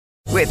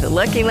With the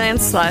Lucky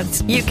Land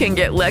Slots, you can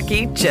get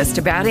lucky just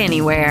about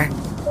anywhere.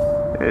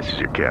 This is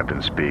your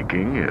captain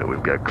speaking.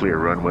 We've got clear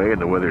runway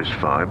and the weather's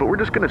fine, but we're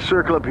just going to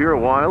circle up here a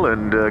while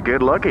and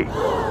get lucky.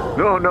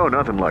 No,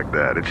 nothing like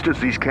that. It's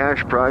just these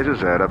cash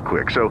prizes add up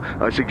quick. So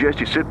I suggest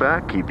you sit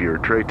back, keep your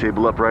tray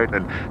table upright,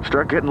 and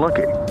start getting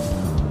lucky.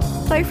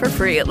 Play for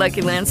free at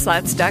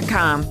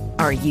LuckyLandSlots.com.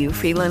 Are you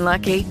feeling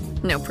lucky?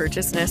 No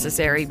purchase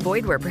necessary.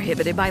 Void where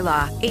prohibited by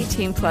law.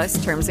 18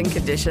 plus terms and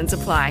conditions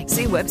apply.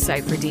 See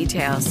website for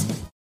details.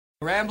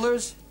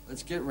 Ramblers,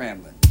 let's get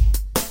rambling.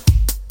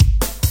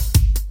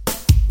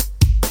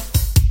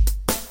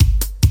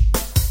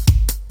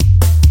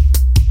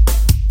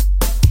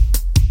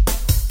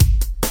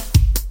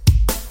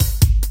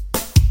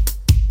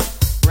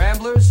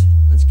 Ramblers,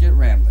 let's get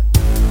rambling.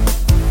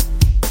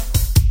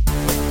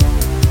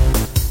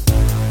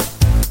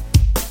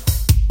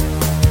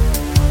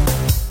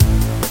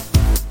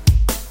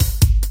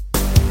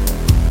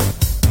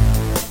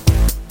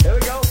 Here we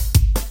go.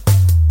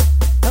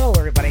 Hello,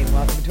 everybody, and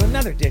welcome to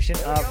another edition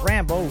of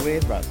Ramble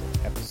with Russel,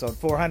 episode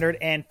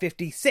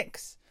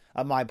 456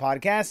 of my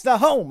podcast, the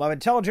home of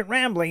intelligent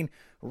rambling,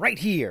 right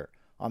here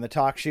on the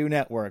Talk Shoe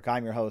Network.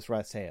 I'm your host,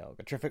 Russel.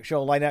 A terrific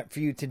show lined up for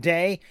you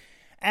today,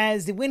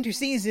 as the winter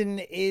season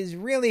is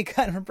really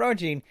kind of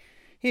approaching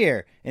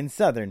here in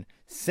southern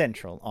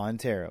central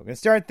Ontario. Going to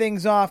start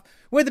things off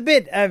with a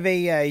bit of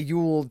a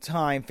Yule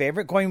time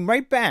favorite, going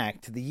right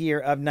back to the year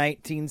of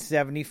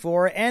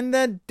 1974, and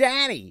the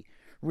daddy,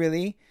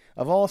 really,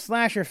 of all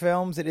slasher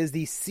films. It is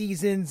the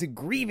Season's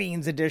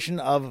Grievings edition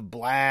of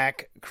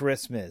Black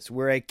Christmas,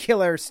 where a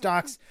killer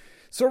stalks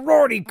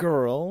sorority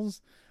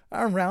girls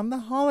around the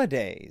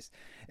holidays.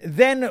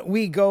 Then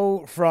we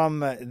go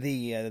from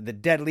the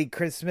Deadly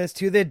Christmas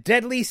to the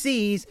Deadly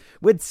Seas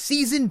with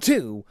Season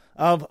 2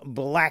 of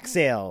Black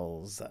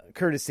Sails,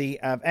 courtesy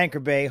of Anchor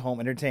Bay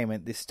Home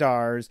Entertainment, the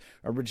Starz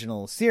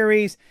original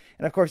series,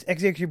 and of course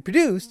executive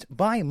produced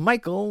by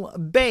Michael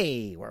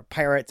Bay, where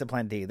pirates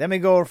aplenty. Then we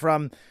go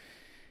from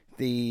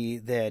the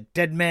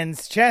dead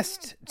man's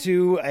chest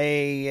to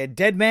a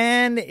dead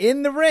man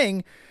in the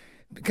ring,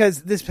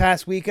 because this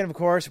past weekend, of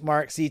course,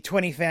 marks the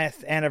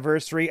 25th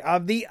anniversary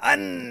of The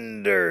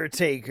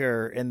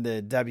Undertaker in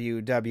the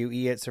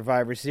WWE at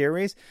Survivor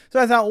Series. So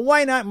I thought,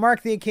 why not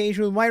mark the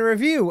occasion with my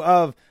review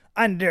of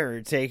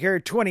Undertaker,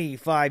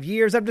 25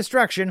 Years of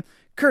Destruction,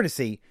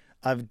 courtesy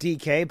of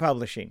DK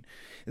Publishing.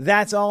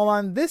 That's all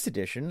on this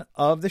edition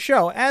of the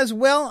show. As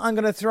well, I'm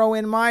going to throw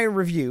in my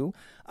review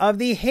of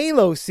the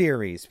Halo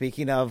series.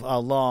 Speaking of a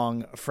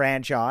long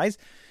franchise,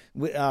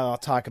 I'll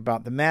talk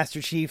about the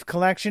Master Chief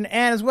Collection,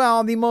 and as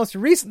well the most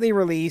recently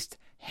released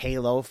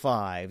Halo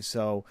 5.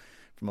 So,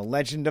 from a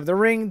legend of the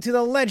ring to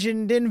the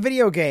legend in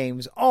video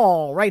games,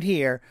 all right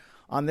here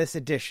on this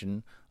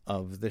edition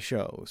of the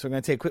show. So I'm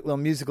going to take a quick little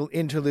musical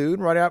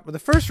interlude right out with the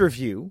first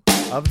review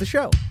of the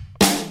show.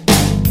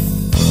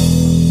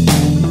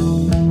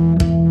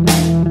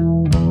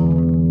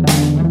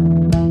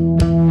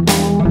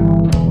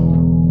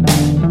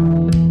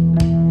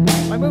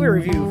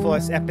 Review for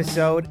this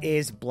episode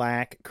is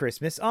Black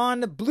Christmas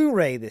on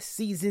Blu-ray, the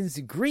Season's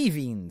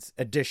Grievings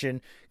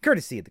edition,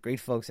 courtesy of the great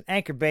folks at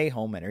Anchor Bay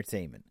Home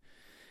Entertainment.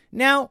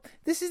 Now,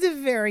 this is a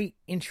very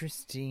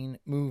interesting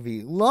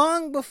movie.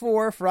 Long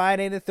before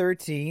Friday the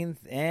 13th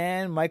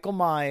and Michael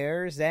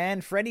Myers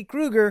and Freddy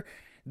Krueger,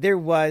 there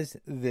was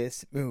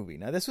this movie.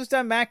 Now, this was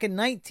done back in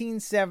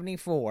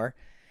 1974,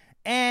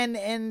 and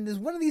it's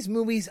one of these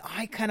movies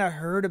I kind of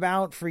heard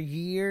about for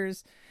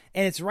years.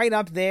 And it's right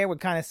up there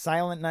with kind of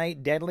Silent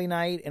Night, Deadly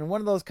Night, and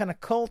one of those kind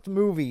of cult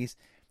movies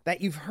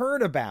that you've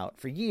heard about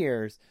for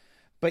years,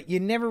 but you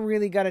never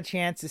really got a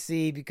chance to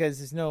see because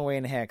there's no way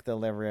in heck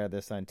they'll ever air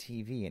this on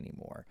TV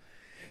anymore.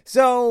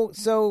 So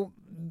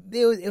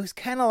it was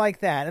kind of like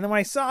that. And then when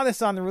I saw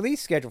this on the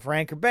release schedule for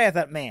Anchor Bay, I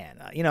thought, man,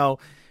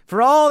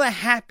 for all the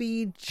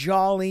happy,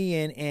 jolly,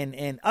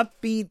 and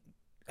upbeat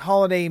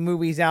holiday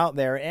movies out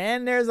there,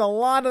 and there's a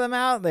lot of them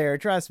out there,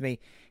 trust me,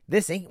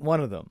 this ain't one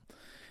of them.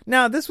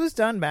 Now, this was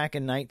done back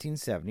in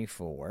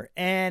 1974,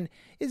 and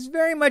it's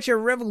very much a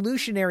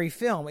revolutionary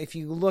film if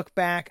you look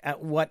back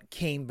at what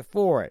came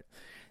before it.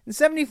 In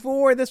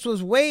 74, this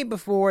was way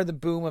before the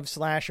boom of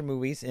slasher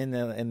movies in the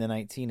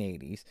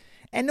 1980s,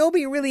 and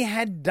nobody really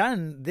had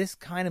done this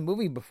kind of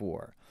movie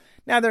before.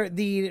 Now,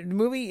 the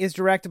movie is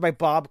directed by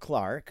Bob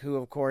Clark, who,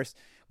 of course,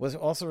 was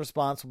also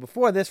responsible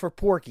before this for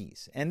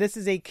Porky's, and this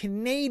is a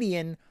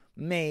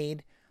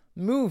Canadian-made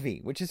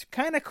movie, which is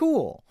kind of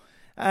cool.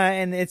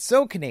 And it's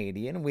so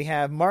Canadian. We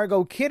have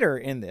Margot Kidder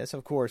in this,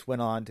 of course,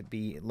 went on to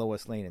be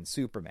Lois Lane in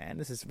Superman.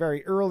 This is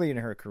very early in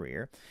her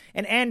career.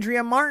 And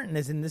Andrea Martin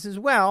is in this as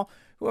well,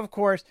 who, of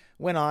course,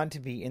 went on to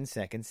be in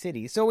Second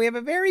City. So we have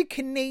a very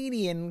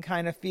Canadian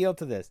kind of feel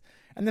to this.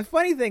 And the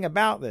funny thing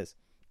about this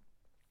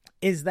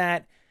is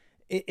that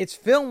it's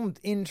filmed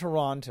in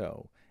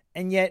Toronto.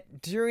 And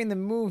yet, during the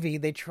movie,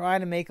 they try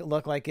to make it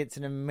look like it's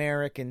an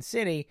American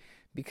city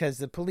because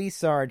the police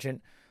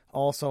sergeant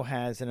also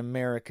has an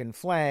American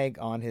flag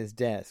on his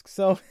desk.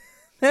 So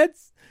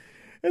that's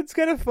It's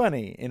kind of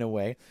funny in a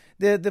way.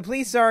 The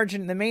police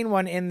sergeant, the main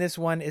one in this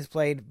one, is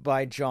played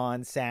by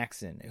John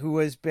Saxon, who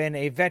has been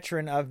a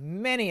veteran of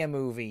many a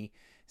movie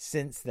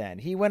since then.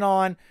 He went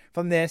on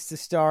from this to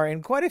star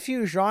in quite a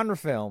few genre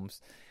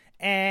films,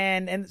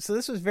 and so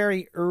this was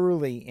very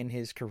early in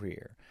his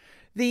career.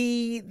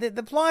 The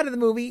plot of the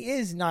movie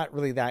is not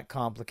really that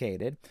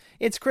complicated.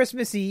 It's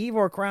Christmas Eve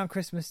or around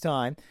Christmas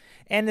time,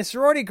 and the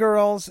sorority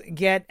girls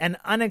get an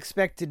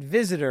unexpected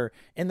visitor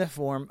in the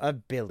form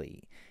of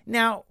Billy.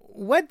 Now,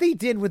 what they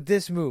did with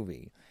this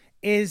movie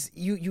is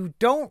you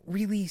don't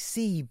really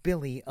see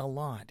Billy a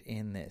lot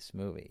in this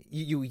movie.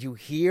 You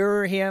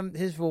hear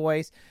his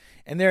voice,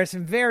 and there are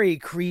some very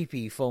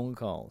creepy phone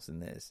calls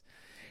in this.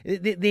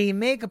 They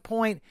make a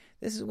point.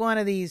 This is one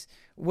of these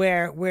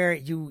where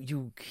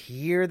you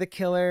hear the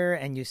killer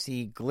and you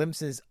see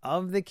glimpses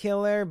of the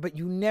killer, but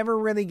you never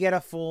really get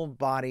a full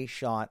body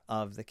shot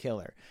of the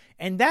killer.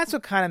 And that's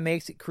what kind of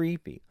makes it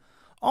creepy.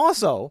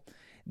 Also,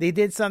 they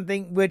did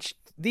something which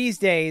these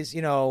days,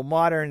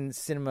 modern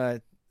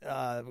cinema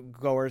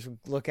goers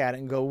look at it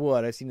and go,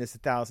 "What? I've seen this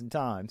 1,000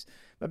 times."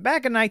 But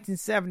back in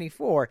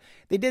 1974,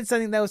 they did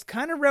something that was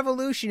kind of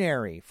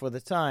revolutionary for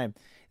the time.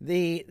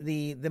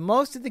 The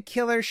most of the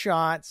killer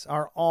shots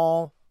are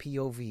all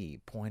POV,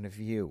 point of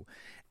view.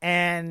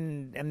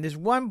 And there's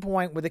one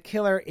point where the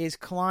killer is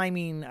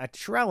climbing a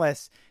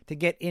trellis to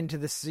get into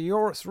the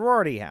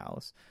sorority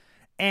house.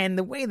 And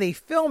the way they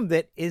filmed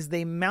it is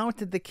they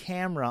mounted the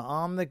camera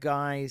on the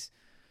guy's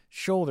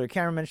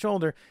cameraman's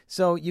shoulder,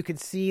 so you could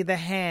see the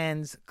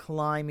hands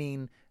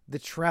climbing the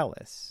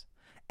trellis.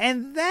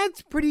 And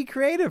that's pretty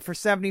creative for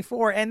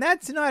 74, and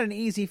that's not an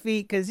easy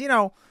feat, because,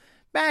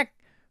 back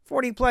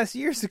 40 plus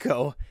years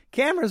ago,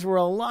 cameras were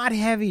a lot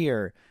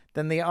heavier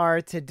than they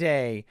are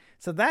today.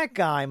 So that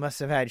guy must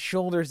have had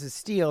shoulders of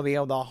steel to be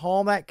able to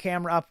haul that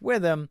camera up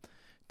with him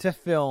to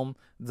film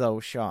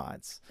those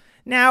shots.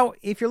 Now,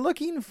 if you're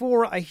looking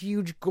for a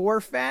huge gore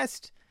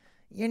fest,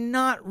 you're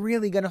not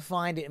really going to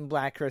find it in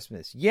Black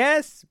Christmas.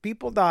 Yes,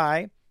 people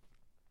die,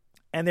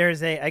 and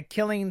there's a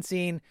killing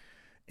scene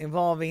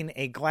involving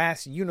a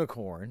glass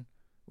unicorn,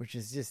 which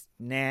is just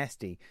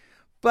nasty.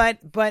 But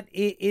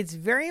it's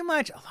very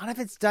much, a lot of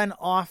it's done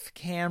off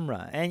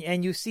camera,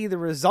 and you see the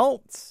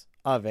results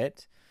of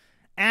it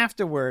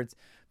afterwards,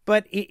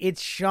 but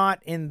it's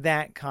shot in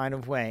that kind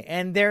of way.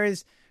 And there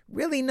is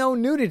really no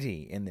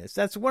nudity in this.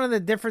 That's one of the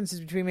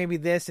differences between maybe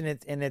this and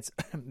its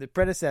the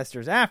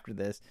predecessors after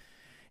this,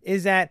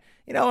 is that,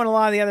 in a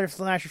lot of the other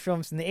slasher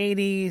films in the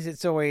 80s,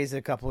 it's always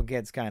a couple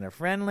gets kind of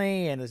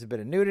friendly and there's a bit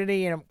of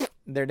nudity and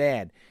they're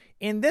dead.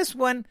 In this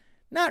one,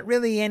 not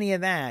really any of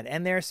that.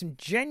 And there are some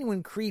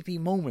genuine creepy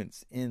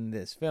moments in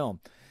this film.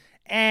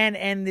 And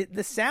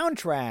the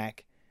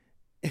soundtrack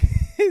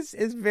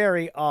is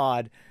very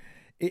odd.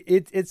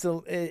 It's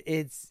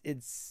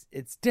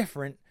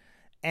different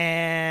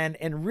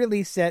and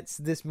really sets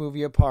this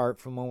movie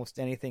apart from almost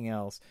anything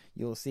else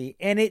you'll see.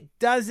 And it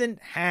doesn't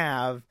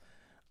have,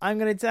 I'm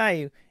going to tell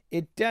you,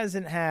 it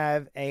doesn't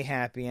have a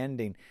happy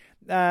ending.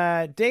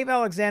 Dave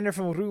Alexander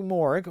from Rue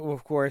Morgue, who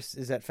of course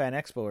is at Fan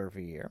Expo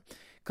every year,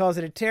 calls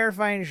it a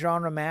terrifying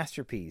genre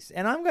masterpiece.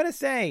 And I'm going to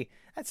say,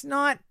 that's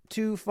not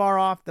too far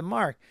off the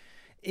mark.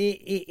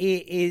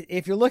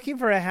 If you're looking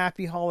for a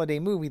happy holiday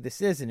movie,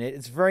 this isn't it.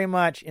 It's very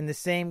much in the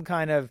same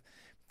kind of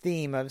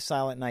theme of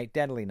Silent Night,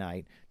 Deadly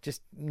Night,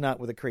 just not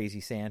with a crazy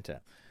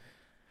Santa.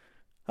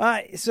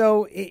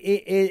 So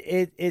it's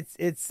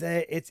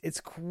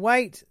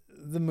quite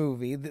the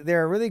movie.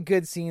 There are really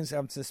good scenes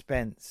of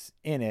suspense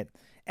in it.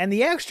 And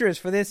the extras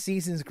for this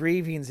season's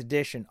Grievings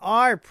edition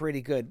are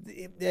pretty good.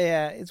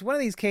 It's one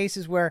of these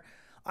cases where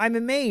I'm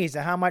amazed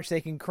at how much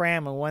they can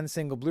cram on one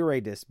single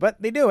Blu-ray disc,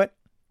 but they do it.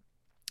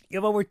 You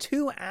have over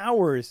 2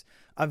 hours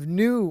of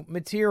new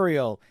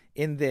material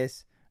in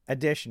this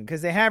edition,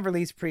 because they have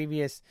released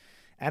previous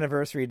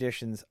anniversary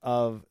editions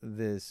of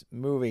this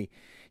movie.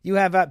 You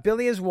have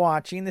Billy is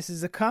Watching. This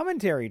is a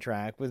commentary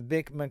track with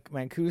Vic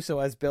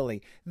Mancuso as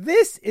Billy.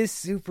 This is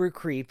super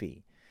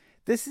creepy.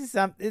 This is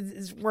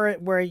it's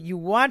where you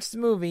watch the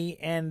movie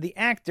and the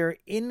actor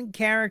in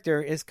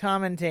character is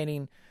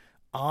commentating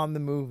on the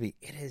movie.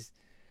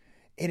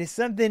 It is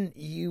something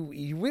you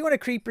really want to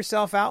creep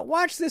yourself out.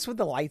 Watch this with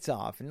the lights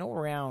off and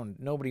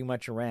nobody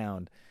much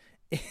around.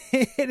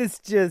 It is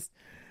just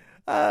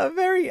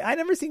I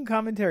never seen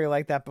commentary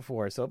like that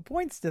before, so it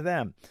points to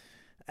them.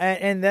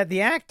 And that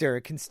the actor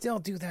can still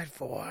do that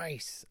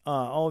voice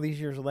all these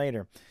years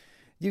later.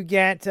 You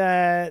get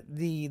the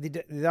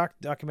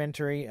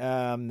documentary,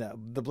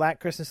 The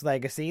Black Christmas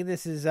Legacy.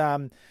 This is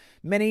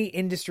many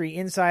industry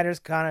insiders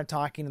kind of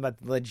talking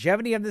about the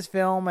longevity of this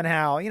film and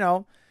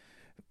how,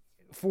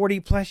 40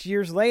 plus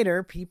years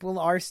later, people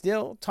are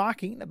still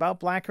talking about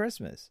Black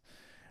Christmas.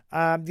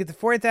 You get the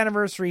 40th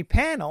anniversary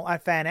panel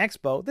at Fan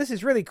Expo. This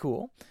is really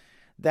cool.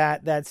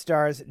 That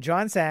stars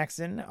John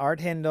Saxon, Art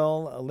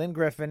Hindle, Lynn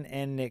Griffin,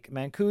 and Nick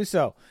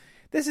Mancuso.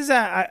 This is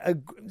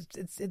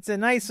it's a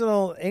nice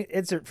little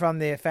insert from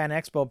the Fan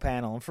Expo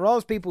panel. And for all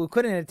those people who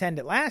couldn't attend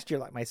it last year,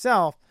 like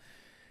myself,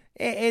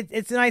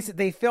 it's nice that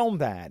they filmed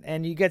that,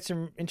 and you get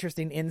some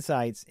interesting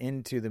insights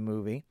into the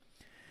movie.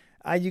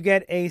 You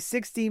get a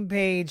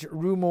 16-page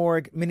Rue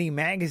Morgue mini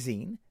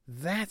magazine.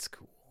 That's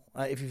cool.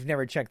 If you've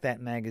never checked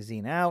that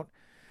magazine out.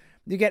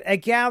 You get a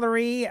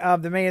gallery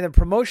of many of the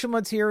promotional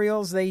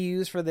materials they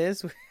use for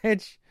this,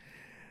 which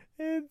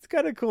it's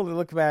kind of cool to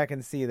look back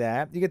and see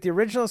that. You get the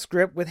original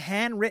script with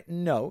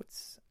handwritten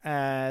notes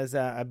as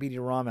a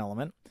BD-ROM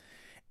element.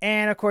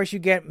 And, of course, you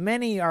get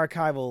many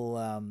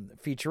archival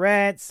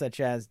featurettes, such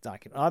as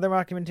other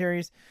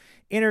documentaries,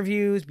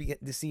 interviews,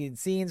 the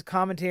scenes,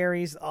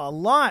 commentaries, a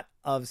lot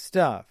of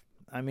stuff.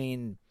 I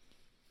mean,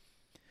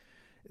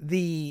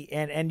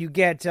 and you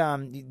get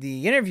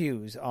the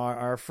interviews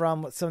are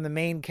from some of the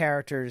main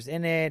characters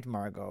in it: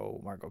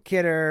 Margot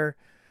Kidder,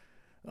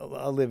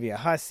 Olivia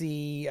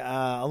Hussey.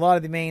 A lot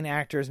of the main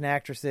actors and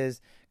actresses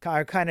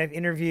are kind of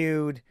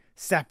interviewed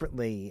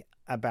separately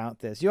about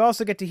this. You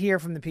also get to hear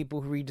from the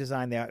people who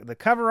redesigned the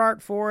cover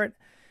art for it,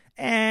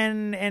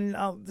 and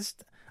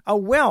just a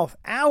wealth,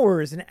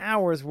 hours and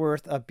hours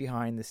worth of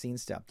behind the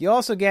scenes stuff. You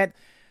also get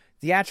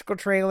theatrical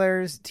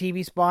trailers,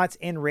 TV spots,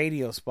 and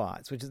radio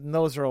spots,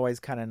 those are always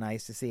kind of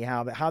nice to see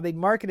how they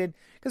marketed.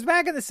 Because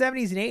back in the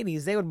 70s and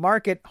 80s, they would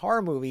market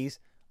horror movies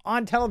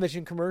on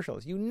television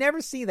commercials. You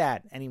never see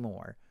that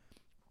anymore,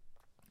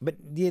 but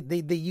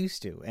they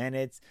used to, and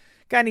it's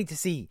kind of neat to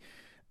see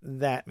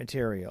that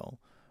material.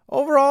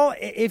 Overall,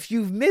 if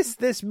you've missed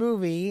this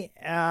movie,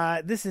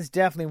 this is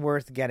definitely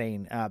worth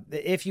getting.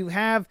 If you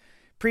have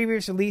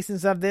previous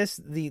releases of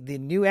this, the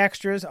new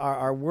extras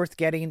are worth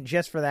getting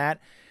just for that.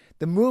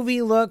 The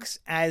movie looks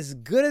as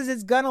good as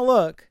it's gonna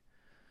look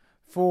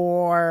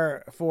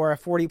for a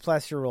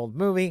 40-plus-year-old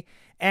movie,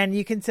 and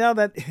you can tell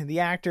that the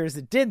actors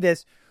that did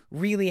this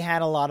really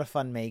had a lot of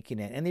fun making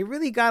it, and they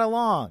really got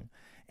along.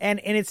 And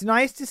it's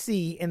nice to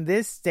see in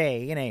this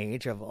day and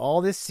age of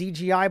all this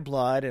CGI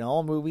blood and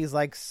all movies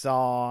like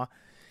Saw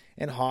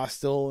and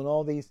Hostel and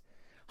all these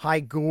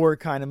high gore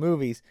kind of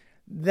movies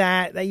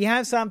that you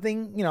have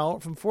something,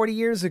 from 40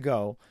 years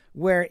ago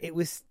where it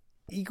was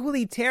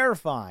equally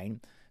terrifying,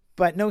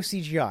 but no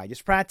CGI,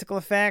 just practical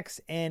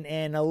effects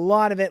and a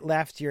lot of it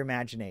left to your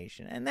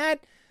imagination. And I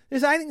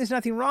think there's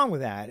nothing wrong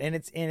with that. And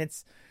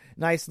it's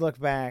nice to look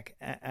back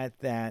at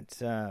that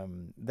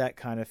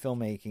kind of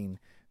filmmaking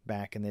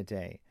back in the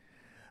day.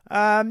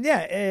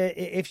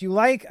 If you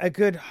like a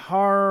good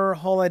horror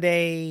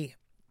holiday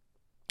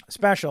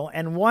special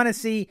and want to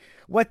see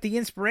what the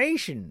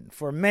inspiration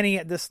for many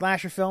of the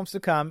slasher films to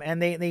come,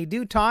 and they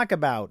do talk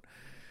about,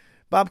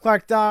 Bob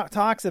Clark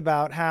talks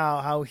about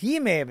how he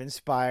may have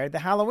inspired the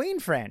Halloween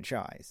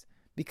franchise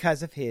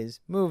because of his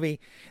movie,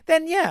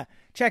 then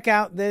check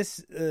out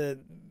this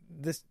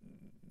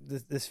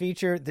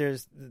feature.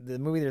 There's the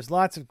movie. There's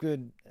lots of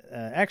good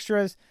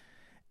extras.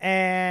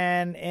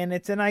 And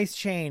it's a nice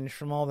change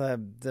from all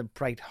the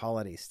bright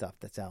holiday stuff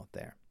that's out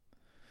there.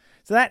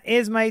 So that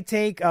is my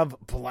take of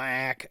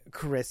Black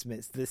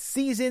Christmas, the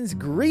season's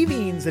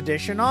Grievings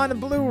edition on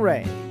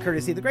Blu-ray,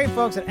 courtesy of the great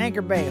folks at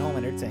Anchor Bay Home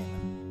Entertainment.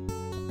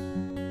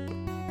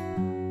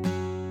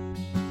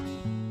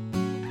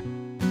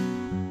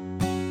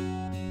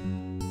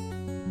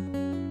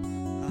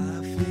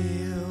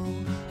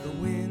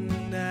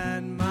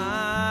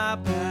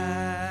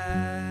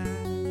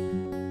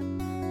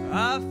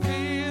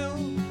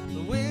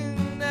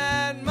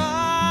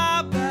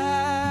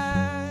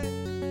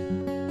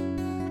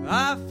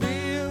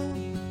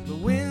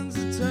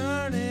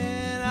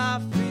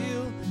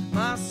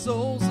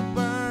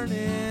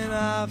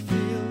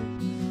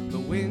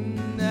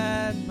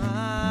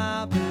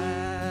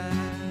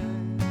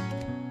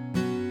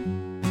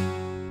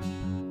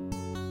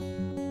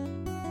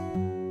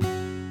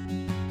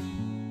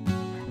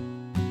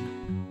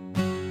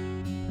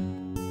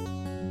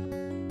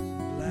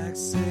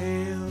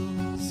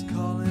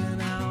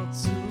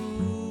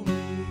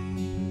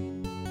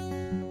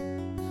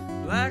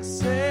 Black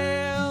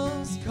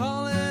sails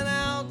calling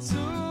out to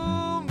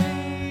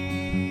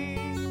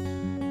me.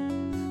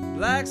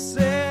 Black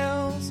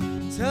sails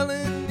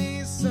telling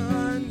me,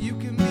 son, you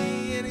can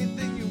be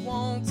anything you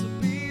want to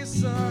be,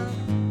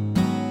 son,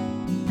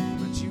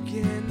 but you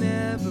can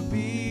never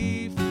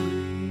be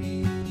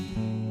free.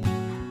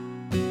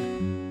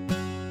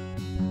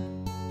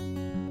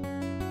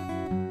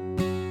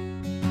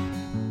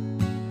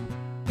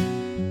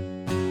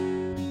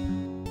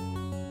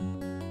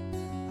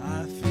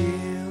 I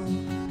feel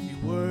your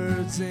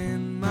words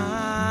in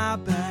my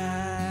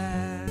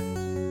back.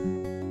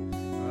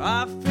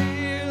 I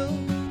feel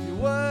your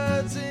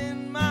words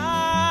in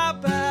my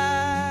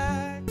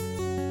back.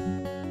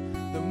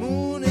 The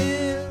moon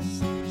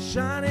is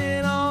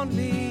shining on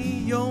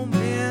me. Your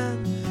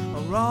men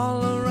are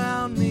all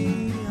around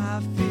me.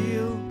 I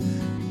feel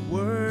your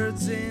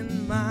words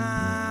in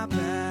my back.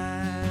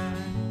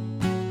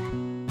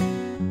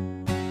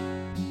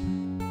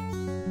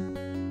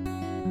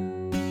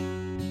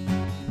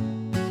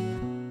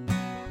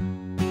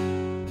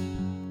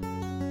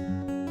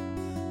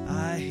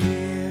 I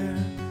hear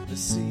the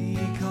sea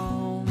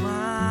call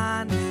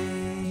my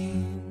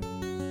name.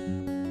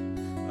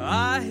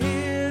 I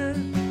hear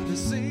the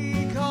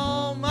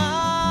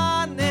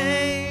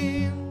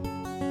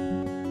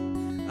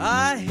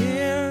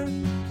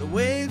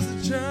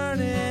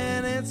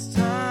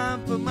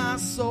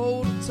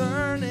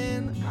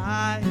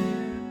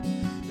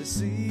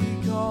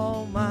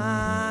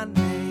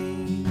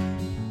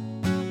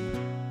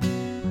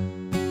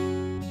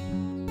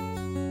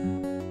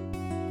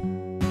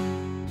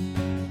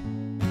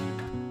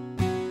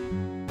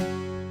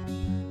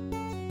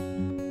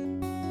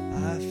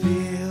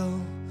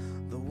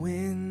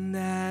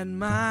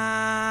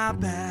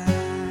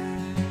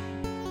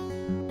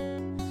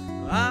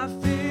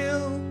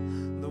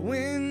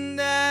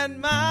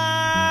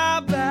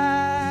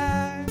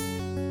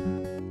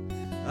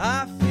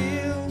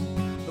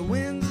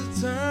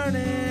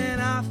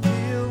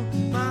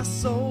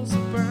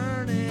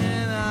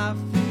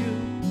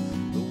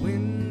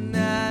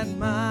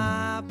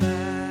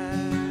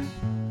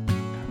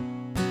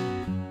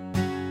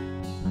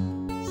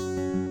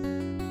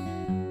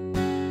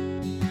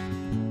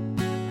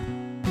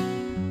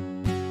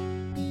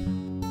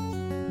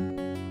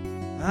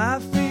I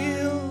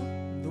feel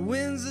the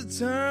winds are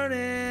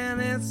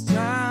turning, it's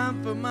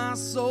time for my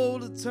soul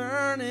to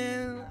turn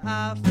in.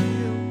 I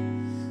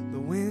feel the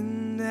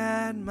wind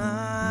at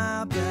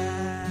my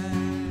back.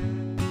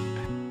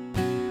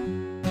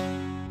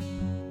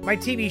 My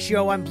TV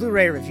show on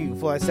Blu-ray review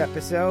for this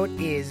episode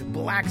is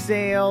Black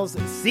Sails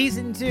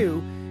Season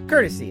 2,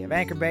 courtesy of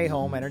Anchor Bay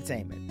Home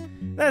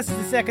Entertainment. This is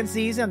the second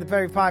season of the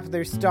very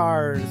popular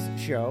Starz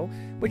show,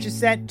 which is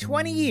set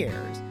 20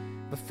 years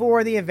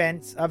before the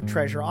events of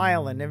Treasure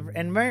Island,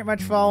 and very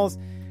much follows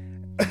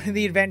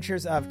the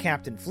adventures of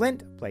Captain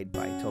Flint, played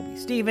by Toby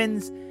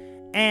Stephens,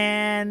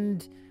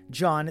 and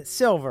John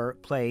Silver,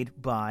 played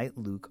by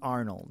Luke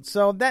Arnold.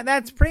 So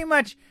that's pretty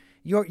much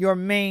your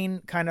main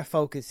kind of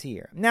focus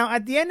here. Now,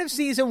 at the end of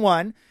season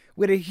 1,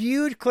 with a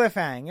huge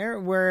cliffhanger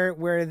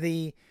where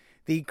the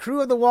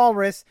crew of the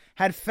Walrus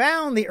had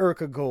found the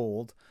Urca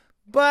gold,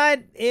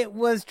 but it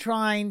was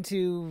trying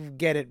to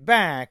get it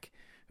back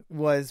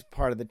was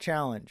part of the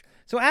challenge.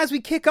 So as we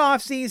kick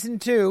off season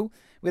 2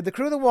 with the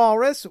crew of the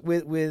Walrus,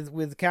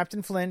 with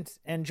Captain Flint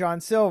and John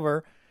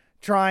Silver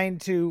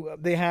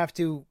they have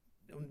to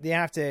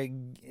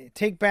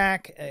take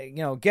back,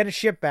 get a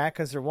ship back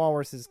because their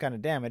Walrus is kind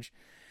of damaged,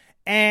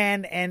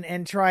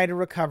 and try to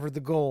recover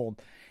the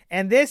gold.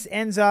 And this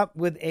ends up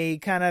with a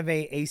kind of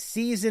a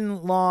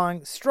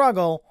season-long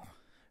struggle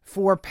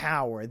for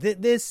power.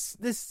 This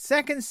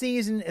second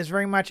season is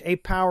very much a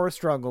power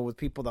struggle with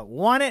people that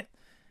want it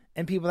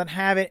and people that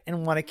have it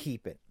and want to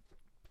keep it.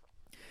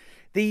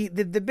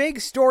 The big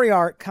story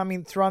arc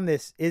coming from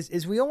this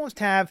is we almost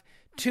have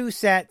two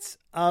sets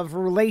of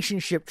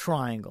relationship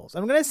triangles.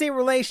 I'm going to say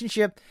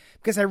relationship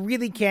because I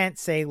really can't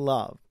say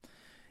love.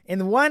 In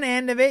the one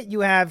end of it,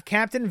 you have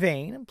Captain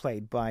Vane,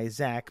 played by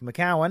Zach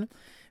McCowan,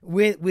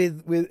 with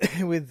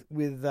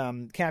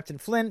Captain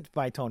Flint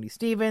by Tony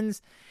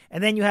Stephens,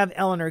 and then you have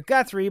Eleanor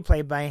Guthrie,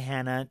 played by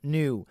Hannah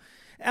New.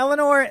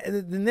 Eleanor,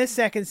 in this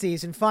second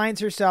season,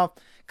 finds herself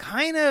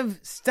kind of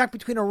stuck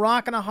between a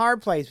rock and a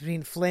hard place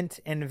between Flint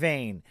and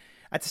Vane.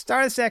 At the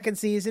start of the second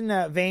season,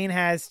 Vane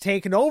has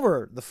taken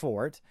over the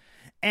fort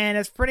and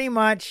has pretty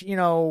much,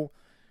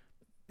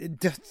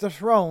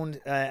 dethroned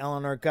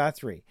Eleanor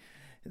Guthrie.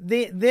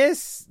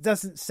 This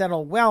doesn't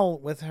settle well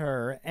with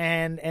her,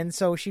 and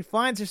so she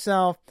finds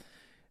herself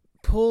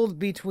pulled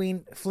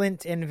between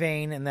Flint and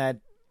Vane, and that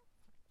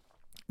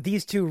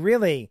these two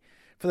really,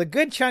 for the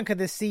good chunk of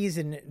this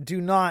season, do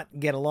not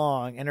get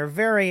along and are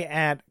very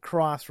at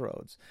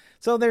crossroads.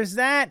 So there's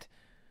that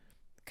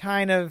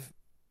kind of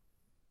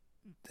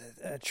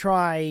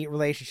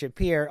tri-relationship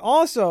here.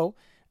 Also,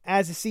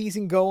 as the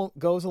season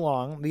goes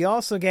along, we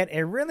also get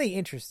a really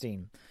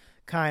interesting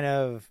kind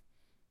of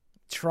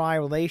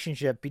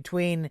tri-relationship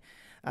between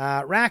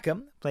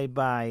Rackham, played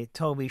by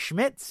Toby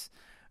Schmitz,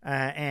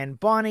 and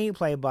Bonnie,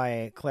 played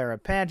by Clara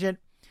Paget,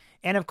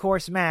 and of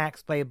course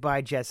Max, played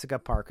by Jessica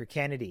Parker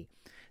Kennedy.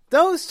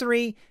 Those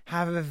three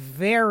have a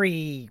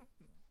very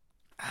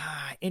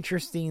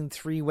interesting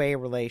three-way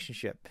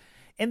relationship.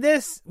 In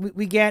this,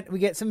 we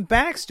get some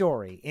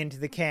backstory into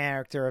the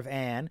character of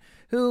Anne,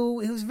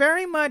 who's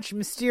very much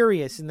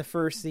mysterious in the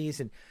first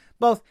season.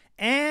 Both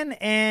Anne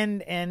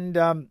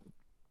and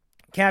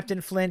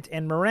Captain Flint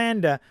and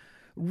Miranda,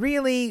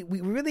 we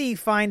really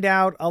find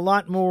out a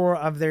lot more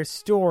of their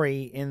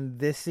story in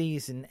this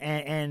season,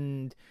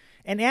 and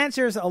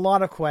answers a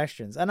lot of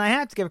questions. And I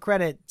have to give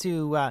credit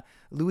to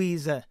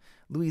Louise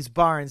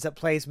Barnes that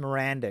plays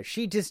Miranda.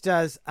 She just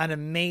does an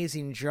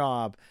amazing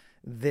job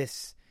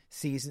this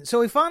season. So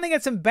we finally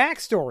get some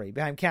backstory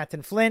behind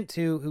Captain Flint,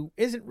 who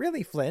isn't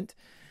really Flint,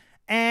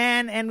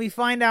 and we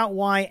find out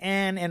why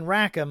Anne and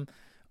Rackham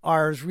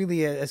are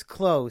really as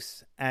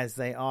close as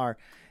they are.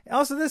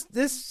 Also,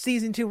 this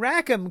season 2,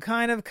 Rackham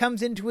kind of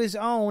comes into his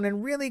own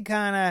and really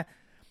kind of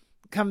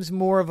comes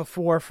more of a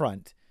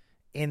forefront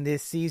in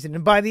this season.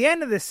 And by the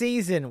end of the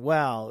season,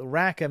 well,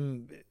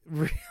 Rackham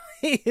really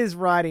is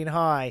riding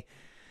high.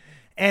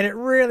 And it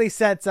really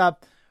sets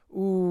up,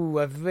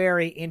 a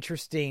very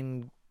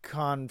interesting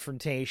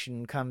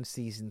confrontation come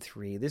season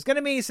 3. There's going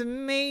to be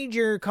some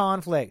major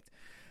conflict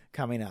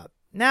coming up.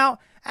 Now,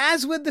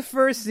 as with the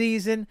first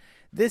season,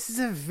 this is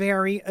a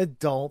very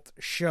adult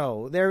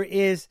show. There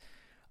is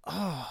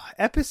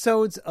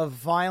episodes of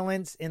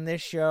violence in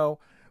this show,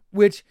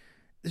 which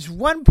there's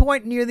one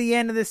point near the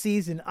end of the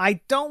season.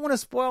 I don't want to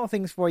spoil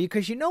things for you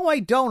because I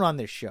don't on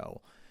this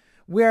show,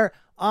 where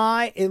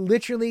it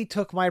literally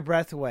took my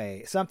breath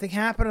away. Something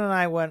happened and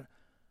I went,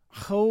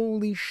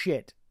 holy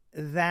shit,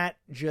 that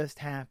just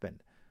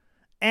happened.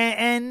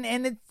 And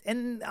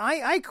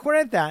I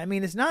credit that. I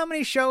mean, it's not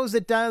many shows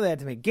that do that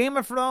to me. Game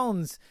of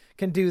Thrones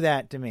can do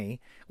that to me.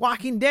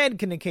 Walking Dead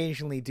can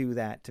occasionally do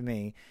that to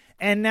me.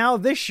 And now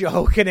this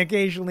show can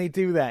occasionally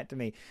do that to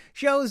me.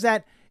 Shows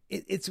that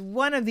it's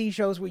one of these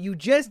shows where you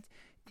just,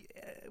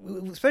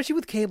 especially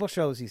with cable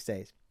shows these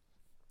days,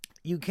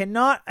 you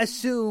cannot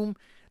assume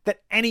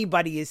that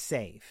anybody is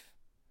safe.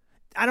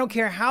 I don't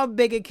care how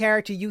big a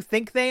character you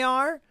think they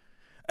are,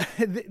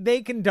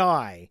 they can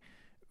die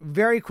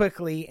very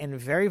quickly and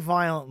very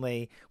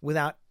violently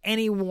without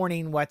any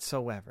warning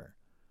whatsoever.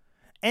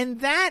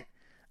 And that,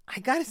 I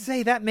gotta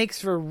say, that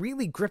makes for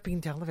really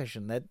gripping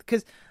television.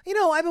 Because,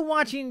 I've been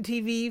watching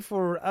TV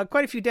for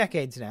quite a few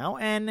decades now,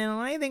 and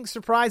when anything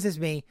surprises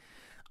me,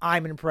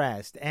 I'm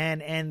impressed.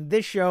 And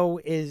this show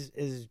is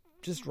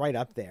just right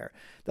up there.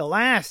 The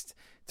last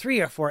 3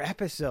 or 4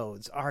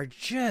 episodes are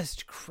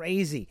just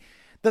crazy.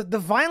 The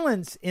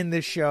violence in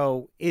this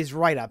show is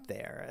right up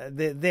there.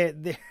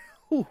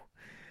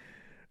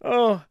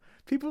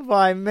 People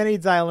die many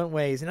silent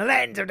ways in the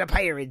lands of the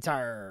pirates.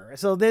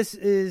 So this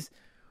is,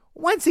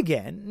 once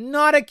again,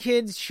 not a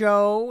kid's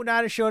show,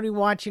 not a show to be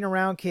watching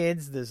around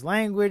kids. There's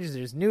language,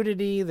 there's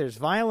nudity, there's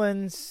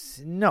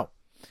violence. No.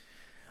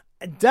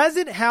 Does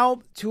it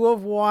help to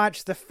have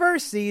watched the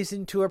first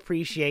season to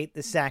appreciate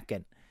the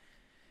second?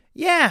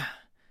 Yeah,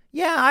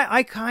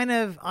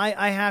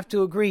 I have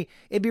to agree.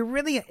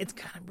 It's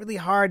kind of really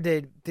hard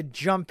to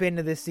jump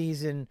into this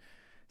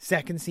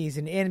second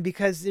season in,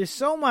 because there's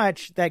so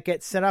much that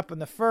gets set up in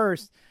the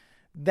first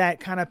that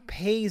kind of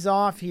pays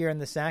off here in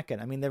the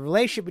second. I mean, the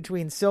relationship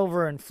between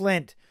Silver and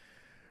Flint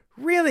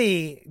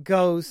really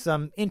goes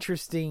some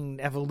interesting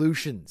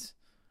evolutions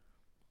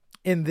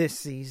in this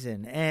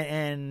season,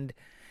 and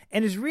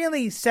is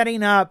really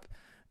setting up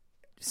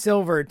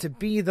Silver to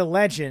be the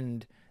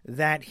legend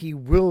that he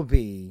will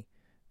be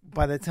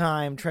by the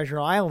time Treasure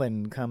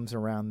Island comes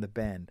around the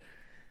bend.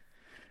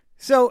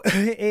 So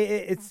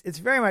it's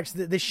very much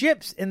the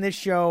ships in this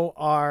show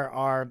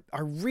are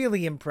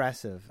really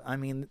impressive. I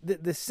mean,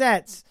 the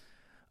sets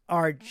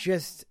are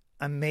just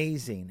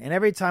amazing, and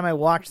every time I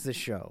watch the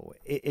show,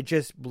 it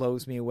just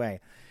blows me away.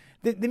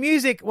 The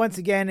music, once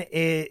again,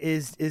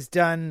 is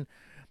done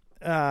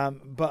by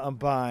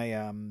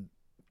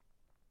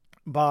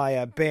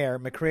Bear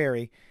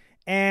McCreary,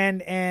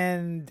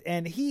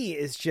 and he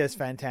is just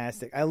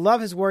fantastic. I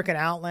love his work in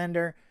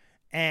Outlander,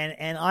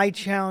 and I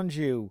challenge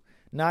you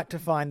not to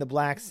find the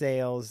Black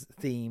Sails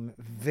theme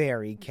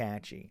very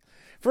catchy.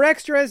 For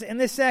extras in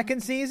this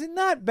second season,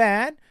 not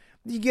bad.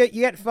 You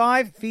get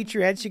 5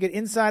 featurettes. You get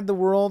Inside the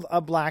World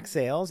of Black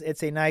Sails.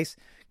 It's a nice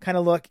kind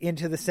of look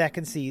into the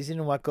second season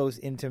and what goes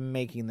into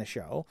making the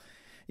show.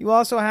 You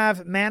also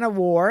have Man of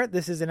War.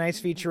 This is a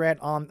nice featurette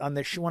on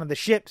one of the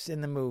ships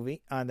in the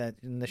movie,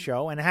 in the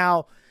show, and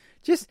how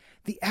just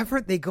the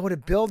effort they go to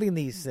building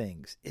these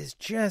things is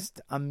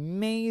just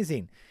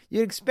amazing.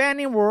 You're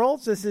expanding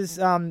worlds. This is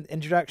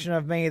introduction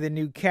of many of the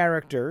new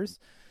characters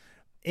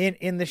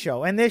in the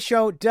show. And this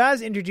show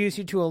does introduce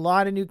you to a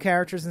lot of new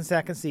characters in the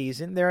second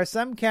season. There are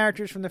some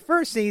characters from the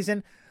first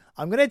season,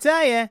 I'm going to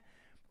tell you,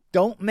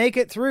 don't make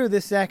it through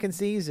the second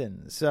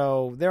season.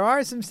 So there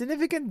are some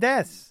significant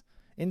deaths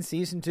in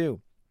season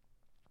 2.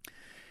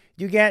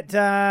 You get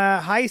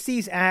high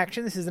seas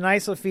action. This is a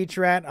nice little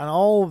featurette on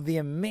all of the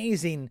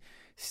amazing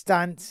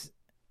stunts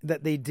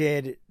that they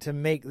did to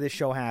make this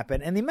show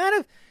happen. And the amount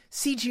of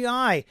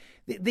CGI,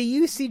 they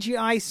use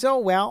CGI so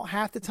well,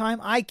 half the time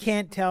I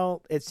can't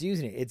tell it's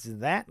using it. It's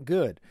that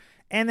good.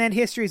 And then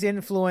History's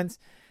Influence.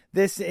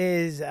 This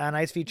is a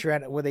nice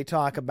featurette where they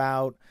talk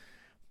about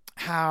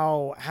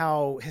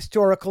how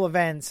historical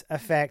events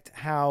affect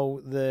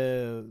how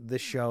the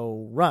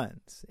show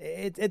runs.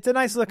 It's a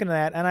nice look into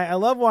that, and I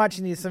love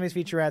watching some of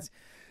these featurettes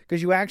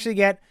because you actually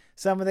get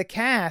some of the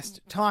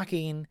cast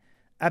talking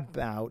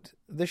about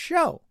the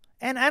show.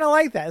 And I don't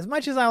like that. As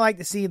much as I like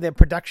to see the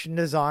production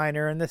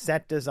designer and the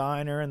set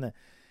designer and the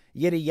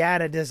yada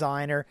yada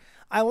designer,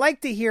 I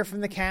like to hear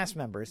from the cast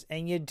members,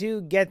 and you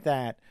do get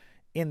that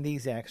in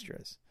these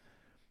extras.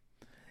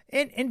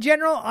 In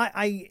general,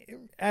 I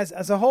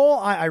as a whole,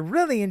 I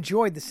really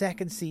enjoyed the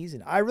second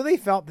season. I really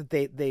felt that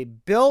they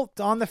built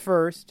on the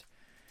first,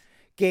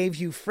 gave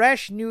you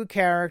fresh new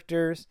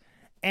characters,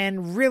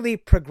 and really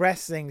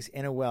progressed things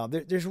in a well.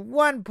 There's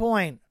one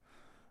point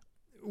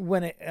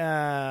when it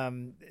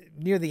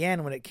near the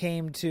end when it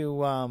came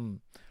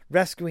to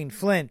rescuing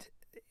Flint,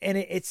 and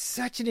it's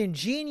such an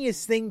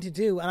ingenious thing to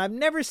do, and I've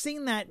never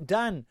seen that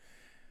done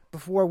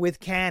before with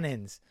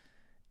cannons.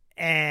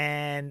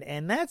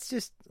 And that's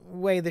just the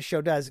way the show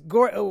does.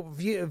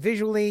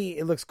 Visually,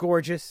 it looks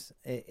gorgeous.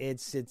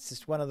 It's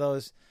just one of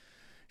those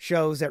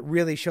shows that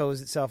really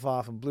shows itself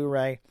off on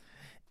Blu-ray.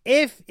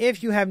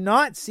 If you have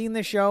not seen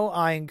the show,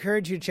 I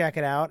encourage you to check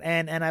it out.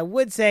 And I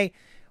would say,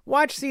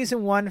 watch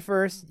season 1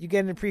 first. You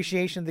get an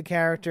appreciation of the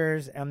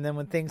characters, and then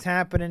when things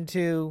happen in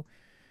 2,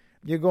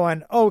 you're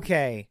going,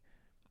 okay,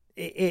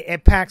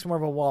 it packs more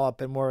of a wallop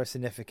and more of a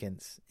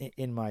significance,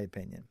 in my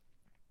opinion.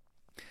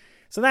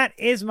 So that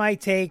is my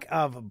take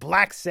of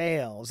Black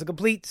Sails, a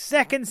complete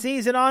second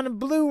season on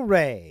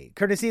Blu-ray,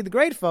 courtesy of the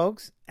great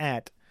folks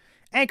at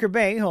Anchor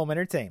Bay Home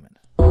Entertainment.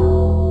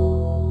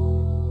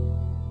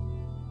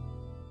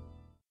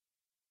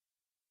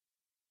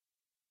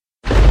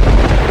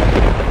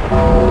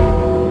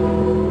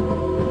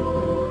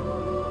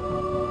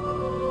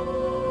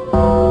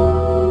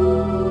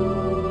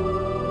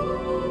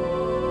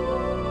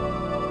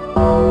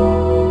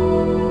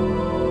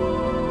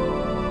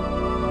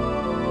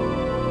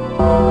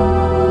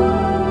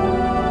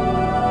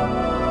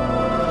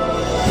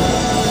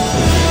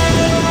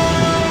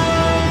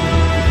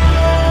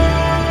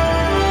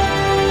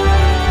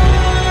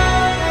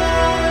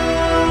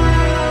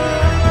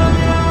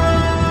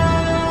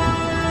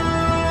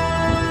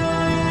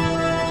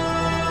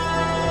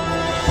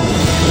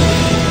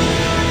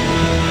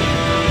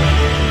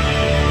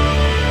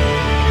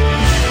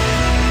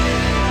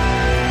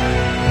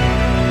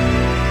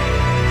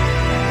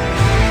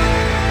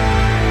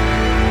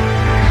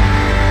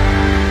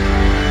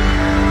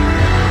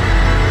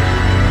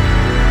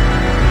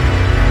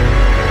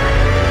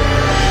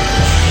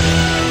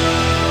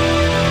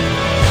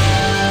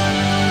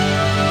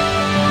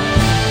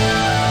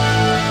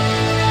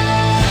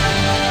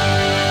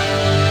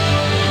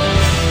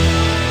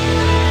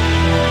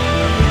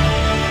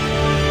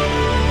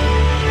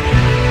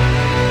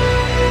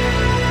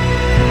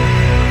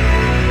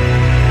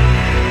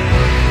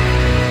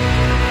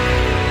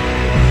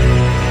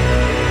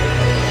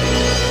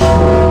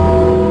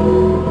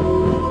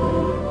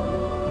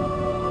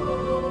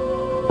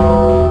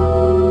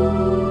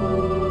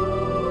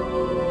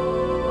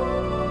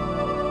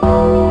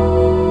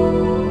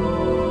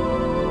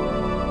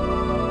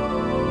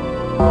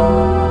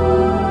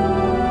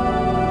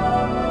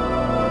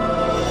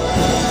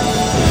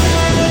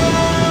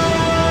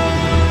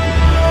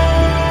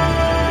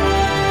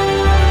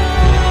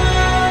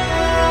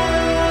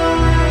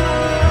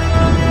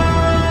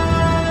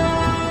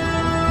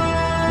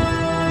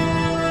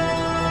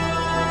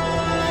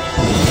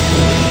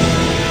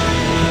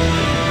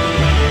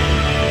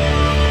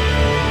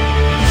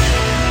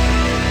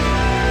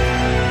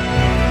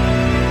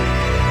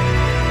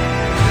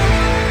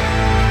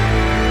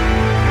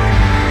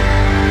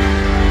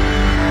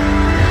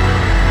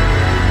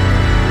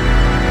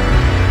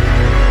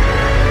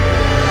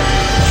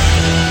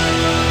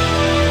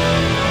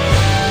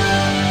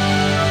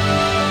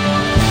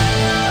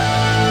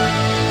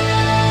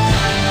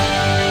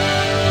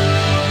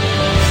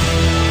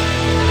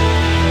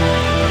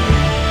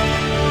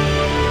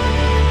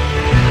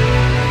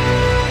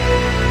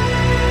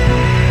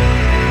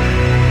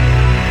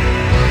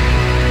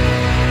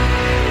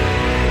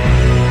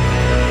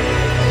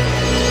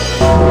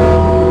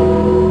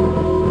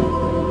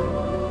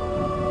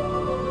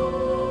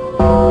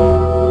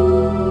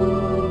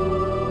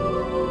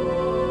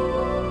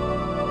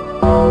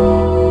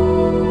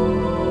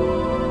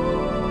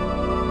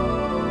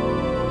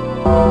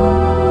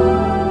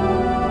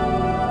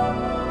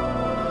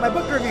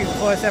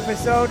 this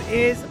episode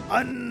is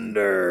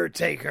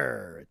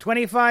Undertaker,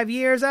 25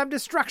 Years of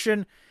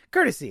Destruction,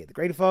 courtesy of the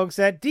great folks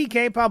at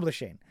DK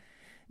Publishing.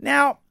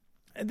 Now,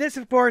 this,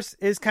 of course,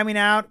 is coming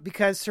out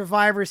because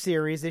Survivor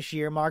Series this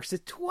year marks the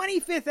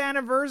 25th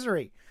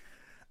anniversary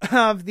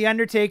of The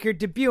Undertaker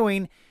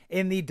debuting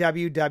in the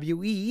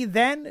WWE,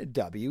 then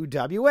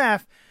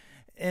WWF,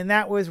 and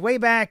that was way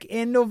back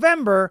in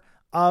November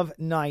of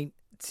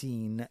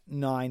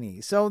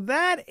 1990. So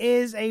that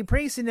is a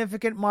pretty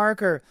significant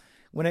marker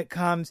when it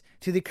comes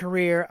to the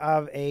career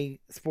of a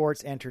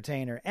sports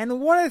entertainer.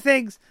 And one of the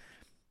things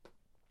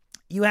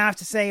you have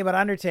to say about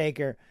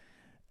Undertaker,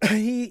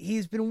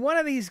 he's been one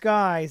of these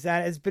guys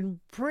that has been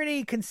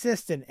pretty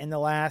consistent in the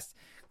last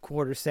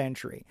quarter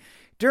century.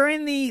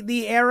 During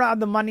the era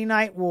of the Monday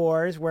Night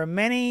Wars, where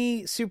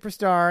many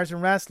superstars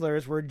and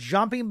wrestlers were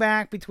jumping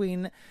back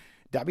between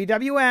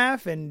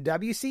WWF and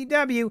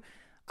WCW,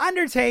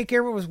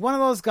 Undertaker was one of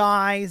those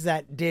guys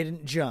that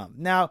didn't jump.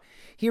 Now,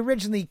 he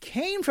originally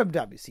came from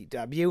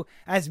WCW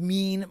as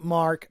Mean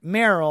Mark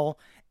Merrill,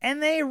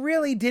 and they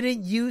really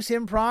didn't use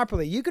him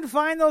properly. You can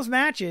find those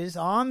matches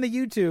on the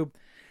YouTube,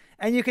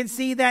 and you can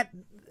see that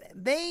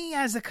they,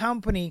 as a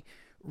company,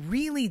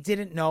 really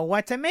didn't know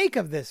what to make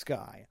of this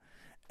guy.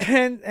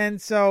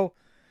 And so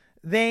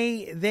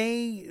they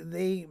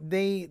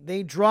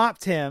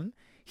dropped him.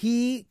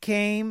 He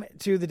came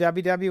to the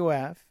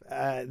WWF,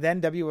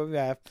 then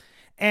WWF,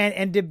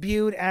 and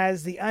debuted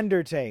as The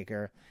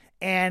Undertaker.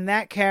 And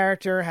that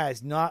character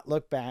has not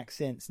looked back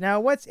since. Now,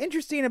 what's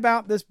interesting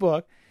about this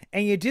book,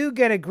 and you do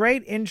get a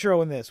great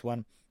intro in this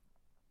one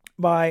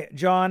by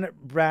John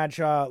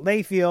Bradshaw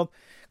Layfield,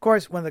 of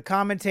course, one of the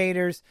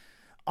commentators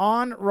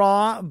on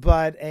Raw,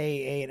 but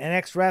an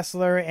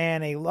ex-wrestler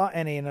and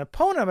an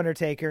opponent of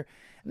Undertaker.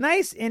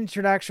 Nice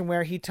introduction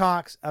where he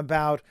talks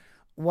about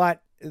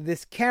what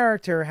this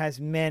character has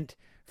meant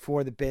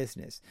for the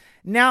business.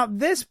 Now,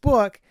 this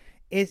book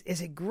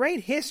is a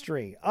great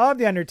history of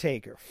The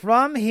Undertaker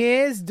from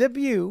his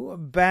debut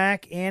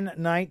back in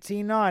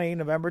 1990,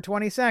 November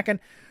 22nd,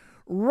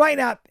 right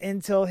up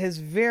until his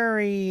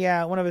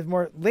one of his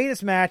more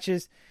latest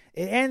matches.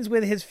 It ends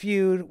with his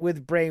feud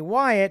with Bray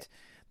Wyatt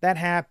that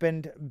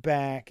happened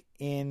back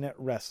in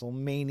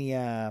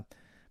WrestleMania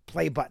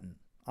play button,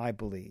 I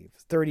believe,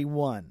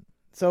 31.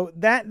 So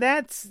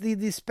that's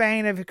the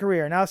span of his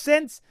career. Now,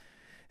 since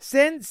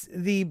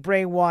the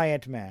Bray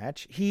Wyatt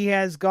match, he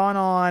has gone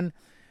on.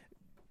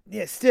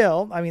 Yeah,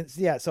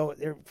 so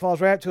it falls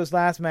right up to his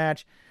last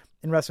match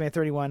in WrestleMania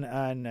 31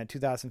 in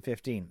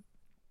 2015,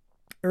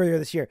 earlier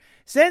this year.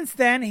 Since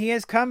then, he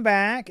has come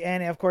back,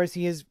 and of course,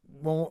 he is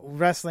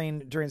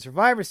wrestling during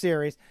Survivor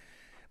Series.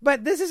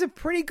 But this is a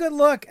pretty good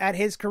look at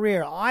his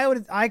career.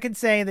 I could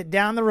say that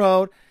down the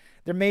road,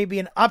 there may be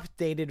an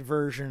updated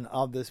version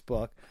of this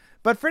book.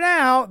 But for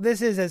now,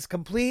 this is as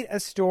complete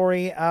a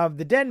story of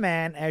the dead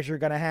man as you're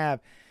going to have.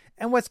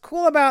 And what's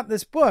cool about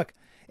this book,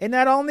 it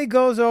not only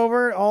goes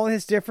over all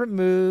his different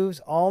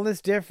moves, all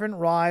his different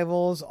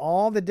rivals,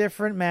 all the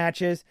different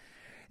matches,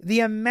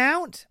 the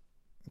amount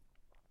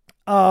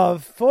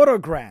of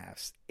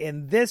photographs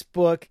in this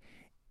book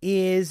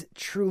is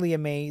truly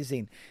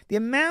amazing. The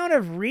amount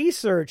of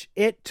research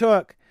it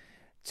took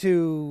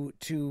to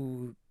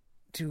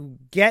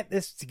get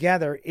this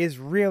together is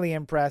really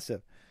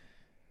impressive.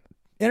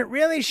 And it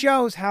really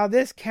shows how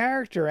this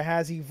character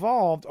has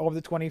evolved over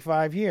the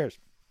 25 years.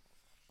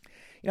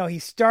 You know, he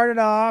started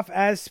off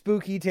as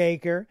Spooky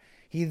Taker.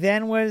 He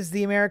then was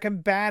the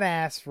American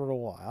Badass for a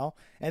while,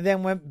 and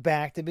then went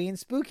back to being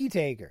Spooky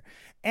Taker.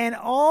 And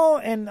all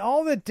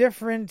the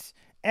different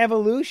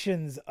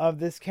evolutions of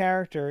this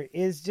character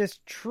is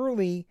just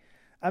truly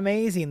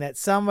amazing that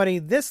somebody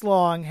this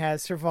long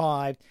has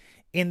survived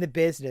in the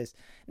business.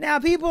 Now,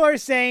 people are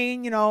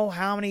saying,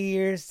 how many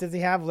years does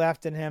he have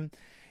left in him?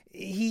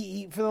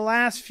 He for the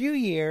last few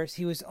years,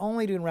 he was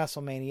only doing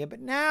WrestleMania, but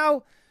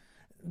now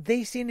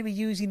they seem to be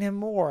using him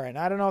more. And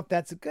I don't know if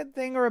that's a good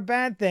thing or a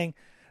bad thing,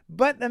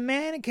 but the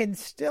man can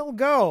still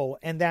go,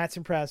 and that's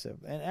impressive.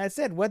 And as I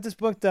said, what this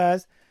book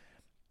does,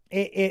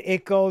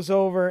 it goes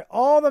over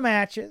all the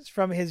matches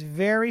from his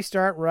very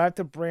start right up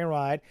to Bray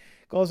Wyatt.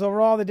 Goes over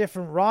all the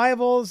different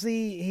rivals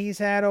he's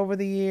had over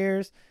the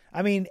years.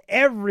 I mean,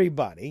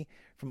 everybody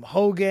from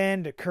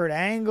Hogan to Kurt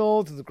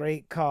Angle to the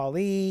Great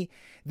Khali.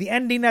 The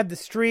ending of the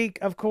streak,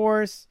 of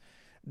course.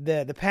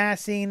 The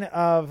passing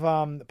of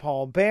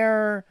Paul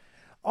Bearer.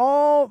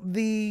 All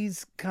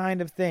these kind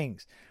of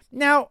things.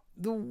 Now,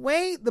 the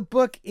way the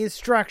book is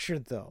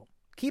structured, though,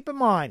 keep in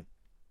mind,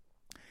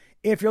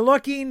 if you're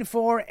looking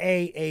for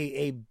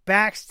a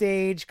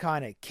backstage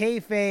kind of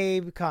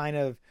kayfabe, kind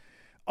of,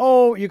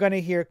 you're going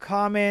to hear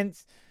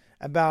comments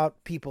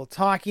about people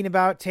talking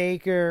about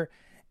Taker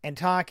and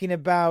talking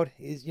about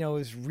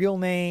his real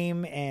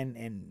name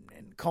and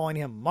calling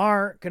him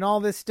Mark and all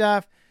this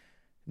stuff.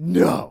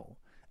 No.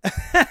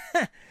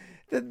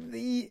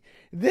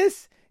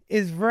 This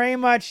is very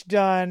much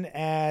done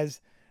as,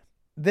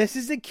 this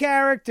is a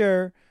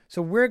character, so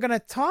we're going to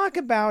talk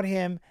about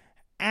him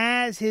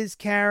as his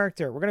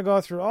character. We're going to go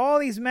through all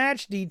these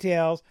match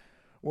details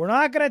We're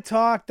not going to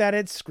talk that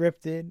it's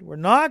scripted. We're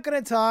not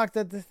going to talk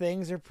that the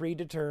things are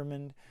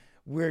predetermined.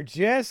 We're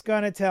just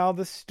going to tell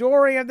the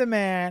story of the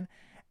man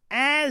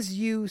as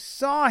you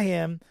saw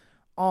him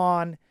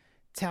on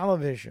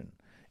television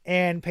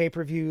and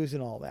pay-per-views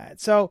and all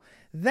that. So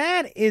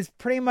that is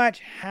pretty much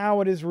how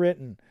it is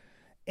written.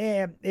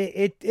 And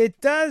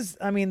it does,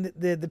 I mean,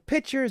 the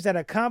pictures that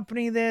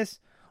accompany this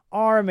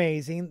are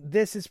amazing.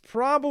 This is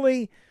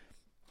probably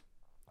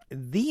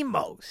the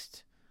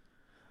most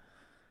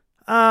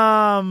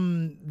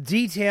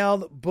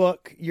detailed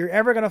book you're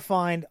ever going to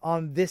find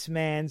on this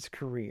man's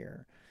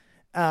career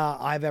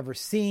I've ever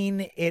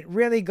seen. It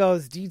really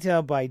goes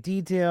detail by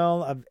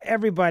detail of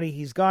everybody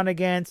he's gone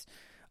against,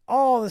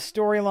 all the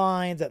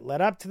storylines that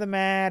led up to the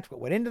match, what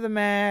went into the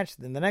match,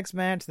 then the next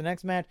match,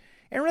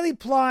 and really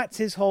plots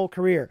his whole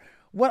career.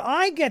 What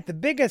I get the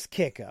biggest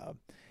kick of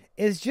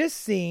is just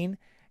seeing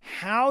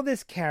how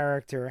this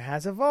character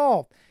has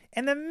evolved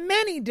and the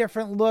many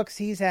different looks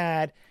he's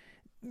had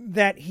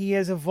that he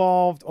has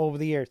evolved over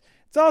the years.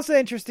 It's also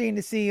interesting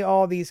to see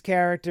all these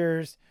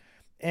characters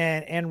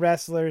and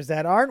wrestlers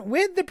that aren't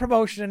with the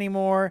promotion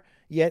anymore,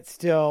 yet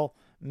still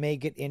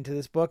make it into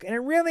this book. And it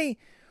really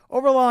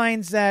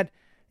overlines that,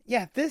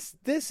 yeah, this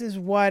is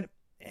what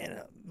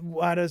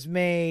has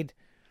made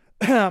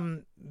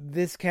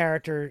this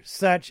character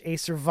such a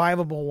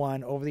survivable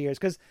one over the years.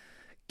 Because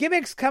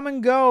gimmicks come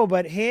and go,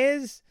 but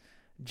his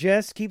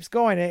just keeps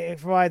going. It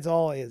provides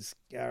all his,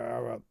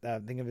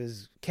 think of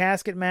his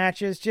casket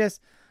matches,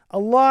 just a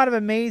lot of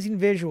amazing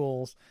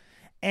visuals.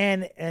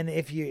 And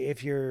if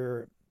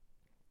you're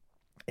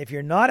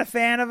not a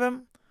fan of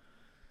him,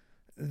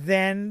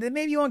 then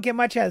maybe you won't get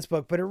much out of this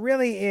book. But it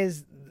really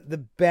is the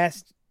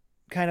best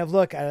kind of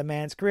look at a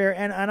man's career.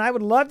 And I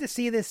would love to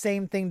see this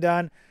same thing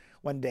done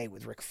one day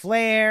with Ric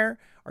Flair,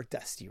 or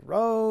Dusty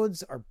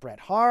Rhodes, or Bret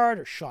Hart,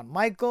 or Shawn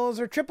Michaels,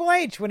 or Triple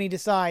H when he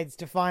decides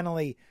to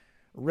finally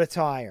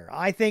retire.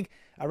 I think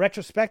a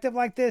retrospective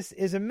like this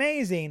is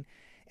amazing,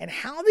 and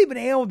how they've been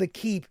able to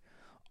keep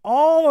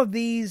all of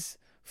these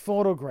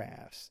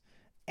photographs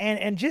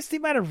and just the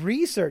amount of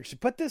research to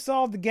put this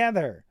all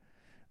together,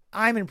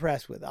 I'm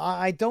impressed with.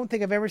 I don't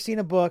think I've ever seen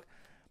a book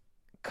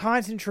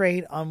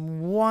concentrate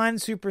on one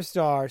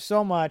superstar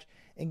so much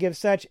and give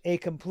such a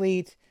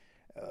complete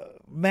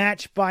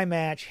match by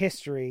match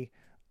history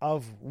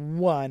of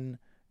one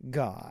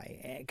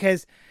guy.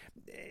 Because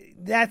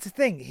that's the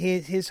thing.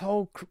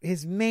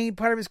 His main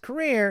part of his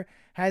career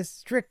has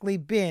strictly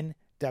been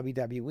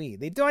WWE.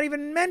 They don't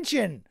even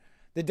mention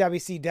the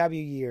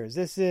WCW years.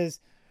 This is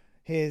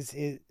his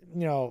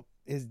WWF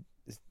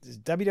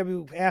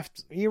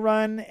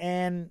run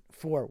and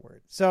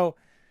forward. So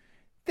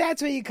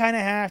that's what you kind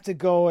of have to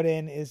go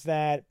in, is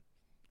that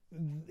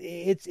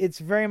it's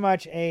very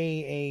much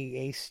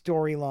a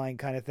storyline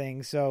kind of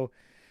thing. So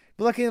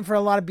looking for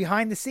a lot of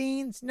behind the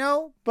scenes,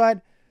 no,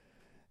 but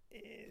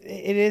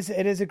it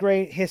is a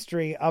great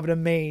history of an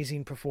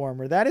amazing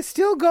performer that is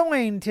still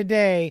going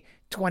today,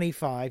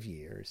 25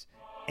 years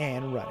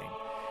and running.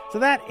 So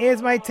that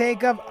is my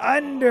take of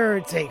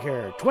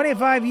Undertaker,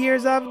 25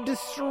 years of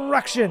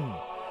destruction,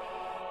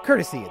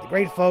 courtesy of the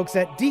great folks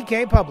at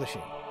DK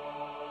Publishing.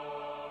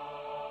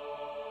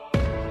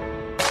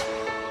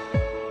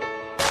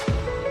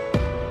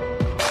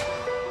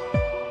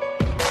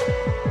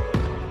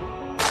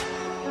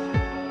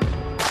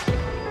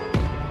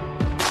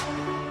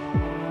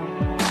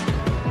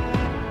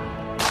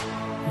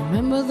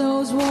 Remember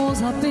those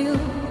walls I built?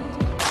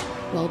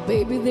 Well,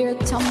 baby, they're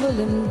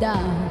tumbling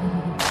down.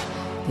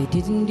 They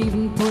didn't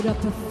even put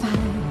up a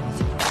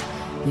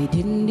fight. They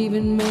didn't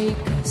even make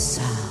a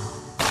sound.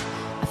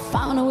 I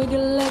found a way to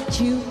let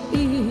you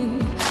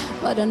in,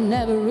 but I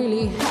never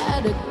really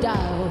had a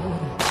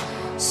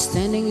doubt.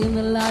 Standing in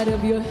the light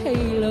of your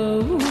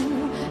halo,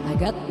 I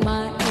got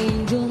my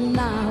angel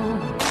now.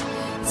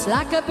 It's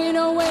like I've been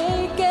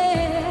awakened.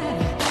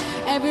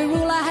 Every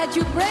rule I had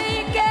you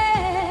breaking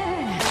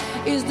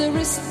is the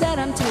risk that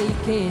I'm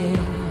taking.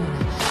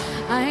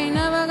 I ain't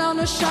never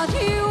gonna shut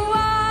you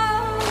out.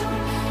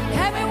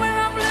 Everywhere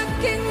I'm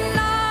looking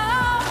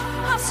now,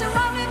 I'm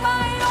surrounded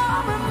by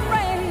your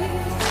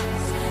embrace.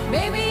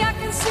 Baby, I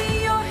can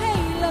see your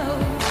halo.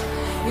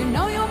 You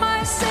know you're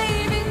my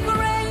saving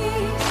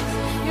grace.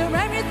 You're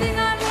everything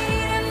I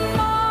need and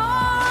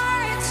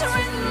more. It's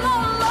written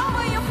all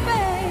over your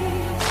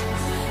face.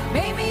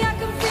 Baby, I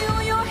can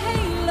feel your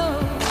halo.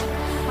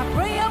 I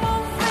pray I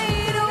won't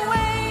fade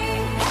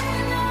away.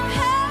 Halo,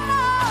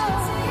 halo,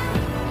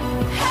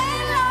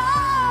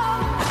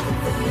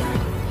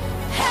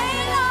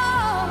 halo,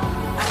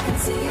 I can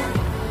see you.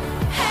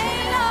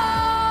 Halo,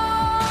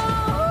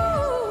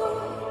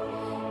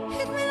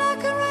 hit me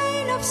like a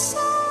rain of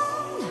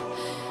sun,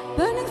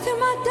 burning through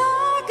my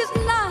darkest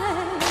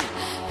night.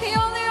 You're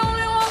the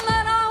only one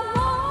that I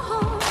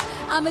want.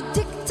 I'm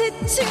addicted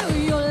to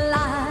your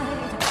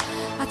light.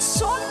 I'd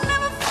so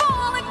never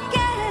fall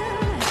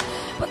again,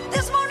 but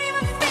this won't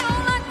even feel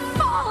like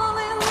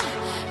falling.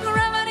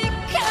 Gravity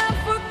can't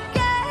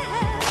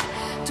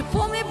forget to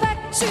pull me back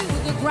to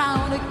the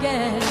ground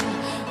again.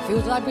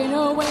 Feels like being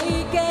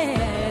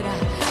awakened.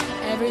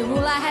 every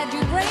rule I had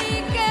to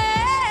break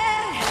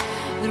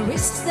it. The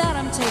risks that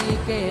I'm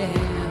taking,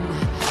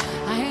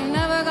 I ain't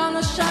never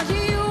gonna shut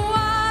you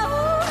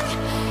out.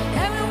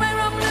 Everywhere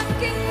I'm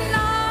looking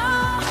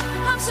now,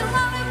 I'm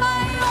surrounded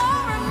by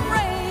your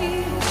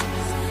embrace.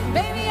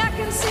 Baby, I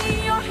can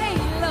see your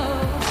halo.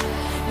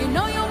 You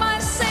know you're my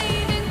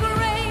saving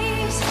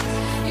grace.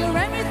 You're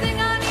everything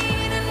I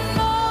need and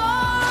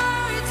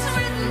more. It's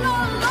written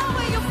all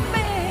over your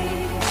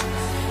face.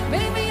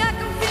 Baby, I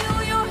can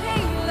feel your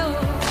halo.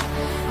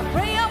 I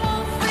pray I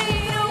won't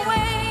fade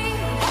away.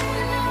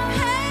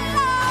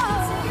 Halo,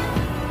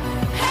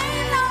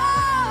 halo,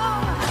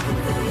 I can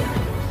feel you.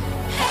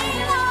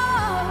 Halo,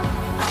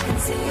 I can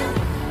see you.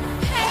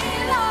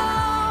 Halo,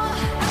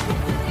 I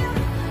can feel you.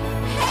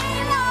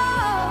 Halo,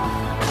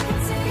 I can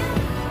see you.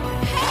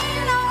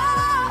 Halo,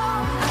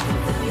 I can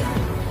feel you.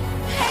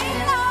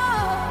 Halo,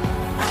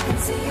 I can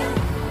see you.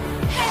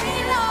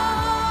 Halo.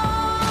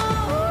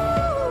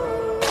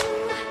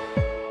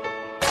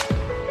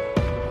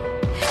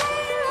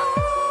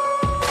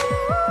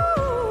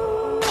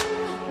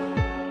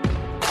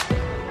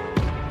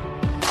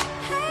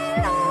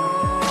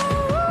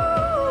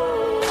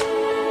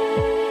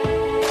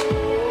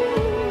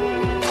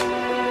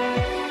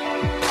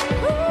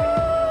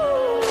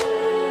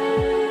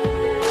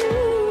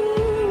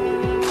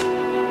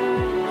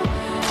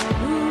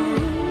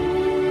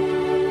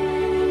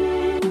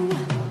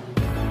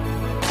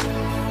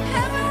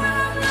 Everywhere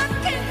I'm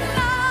looking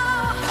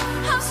now,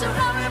 I'm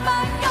surrounded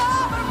by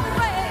your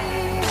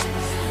embrace.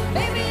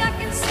 Baby, I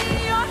can see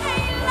your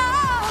halo.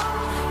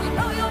 You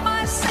know you're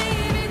my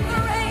saving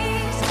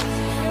grace.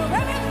 You're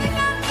everything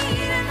I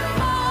need and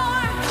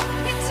more.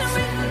 It's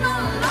written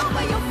all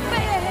over your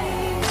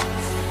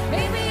face.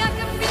 Baby, I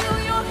can feel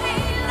your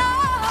halo.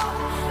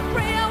 I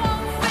pray I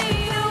won't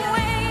fade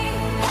away.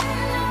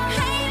 Halo,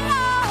 halo,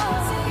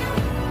 I can feel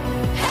you.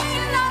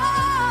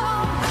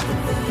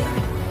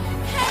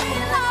 Halo,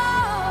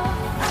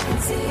 I can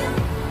see you.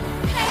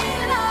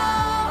 Halo,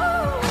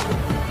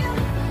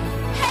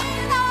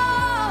 halo,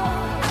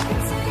 I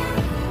can see you.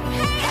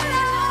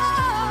 Halo,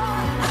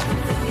 I can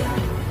feel you.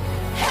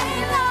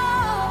 Halo,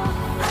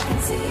 I can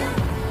see you.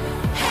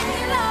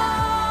 Halo.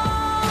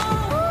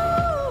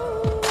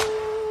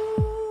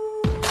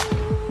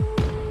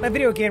 My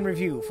video game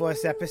review for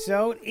this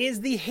episode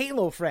is the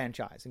Halo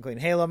franchise, including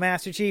Halo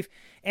Master Chief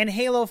and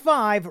Halo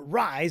 5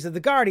 Rise of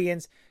the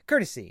Guardians,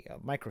 courtesy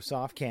of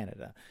Microsoft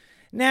Canada.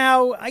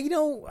 Now,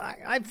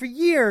 I for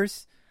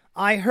years,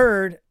 I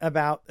heard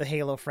about the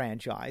Halo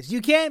franchise.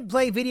 You can't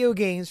play video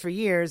games for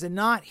years and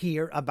not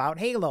hear about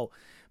Halo.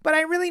 But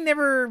I really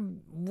never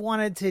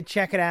wanted to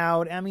check it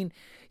out. I mean,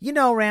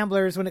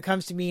 Ramblers, when it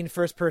comes to me in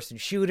first-person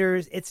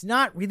shooters, it's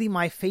not really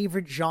my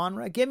favorite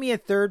genre. Give me a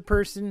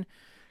third-person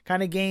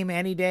kind of game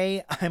any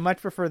day. I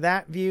much prefer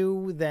that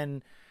view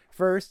than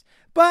first.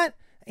 But,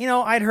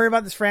 I'd heard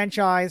about this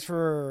franchise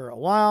for a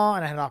while,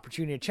 and I had an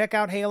opportunity to check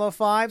out Halo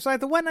 5. So I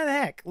thought, what the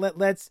heck?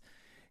 Let's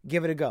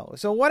give it a go.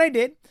 So what I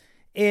did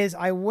is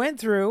I went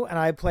through and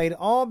I played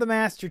all the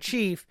Master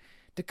Chief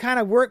to kind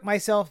of work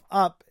myself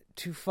up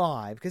to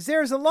 5. Because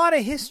there's a lot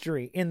of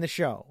history in the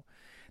show.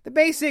 The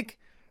basic,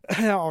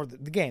 or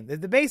the game,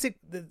 the basic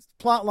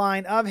plot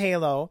line of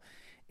Halo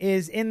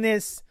is in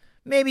this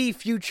maybe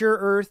future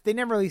Earth. They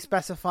never really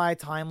specify a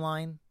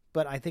timeline,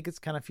 but I think it's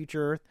kind of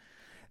future Earth.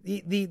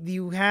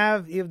 You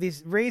have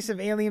this race of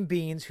alien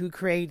beings who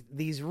create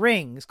these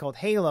rings called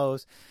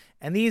halos,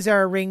 and these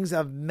are rings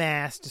of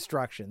mass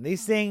destruction.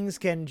 These things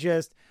can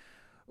just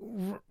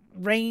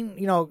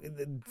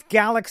rain,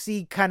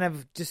 galaxy kind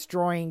of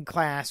destroying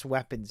class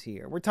weapons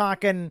here. We're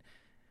talking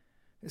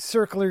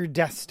circular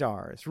Death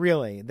Stars,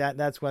 really.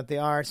 That's what they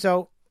are.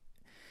 So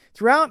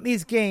throughout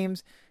these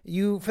games,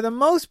 you, for the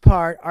most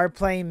part, are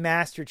playing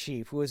Master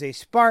Chief, who is a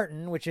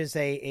Spartan, which is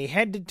a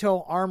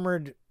head-to-toe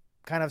armored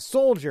kind of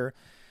soldier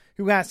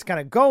who has to kind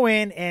of go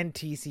in and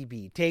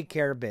TCB, take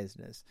care of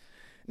business.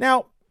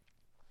 Now,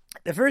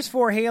 the first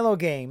 4 Halo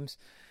games,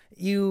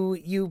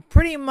 you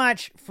pretty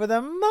much, for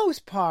the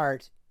most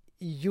part,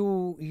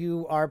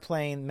 you are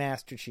playing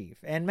Master Chief.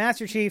 And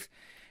Master Chief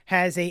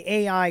has a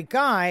AI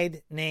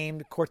guide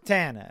named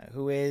Cortana,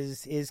 who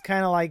is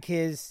kind of like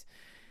his,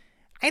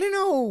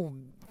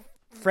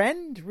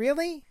 friend,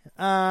 really?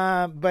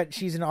 But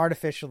she's an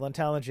artificial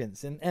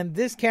intelligence. And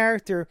this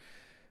character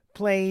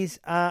plays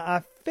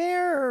a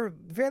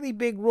fairly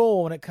big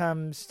role when it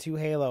comes to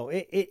Halo.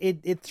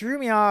 It threw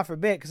me off a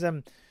bit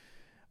because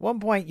one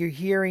point you're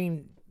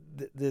hearing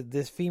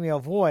this female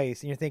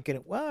voice and you're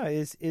thinking, wow,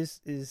 is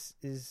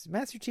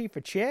Master Chief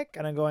a chick?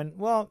 And I'm going,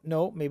 well,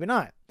 no, maybe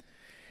not.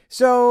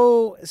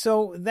 So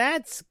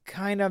that's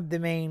kind of the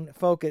main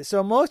focus.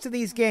 So most of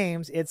these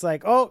games, it's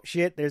like, oh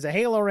shit, there's a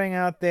Halo ring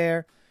out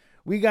there.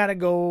 We gotta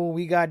go.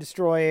 We gotta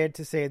destroy it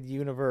to save the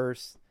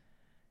universe.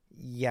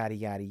 Yada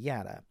yada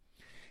yada.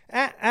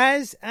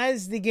 As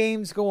the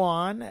games go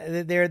on,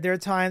 there are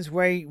times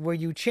where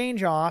you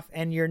change off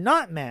and you're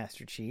not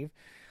Master Chief.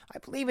 I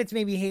believe it's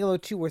maybe Halo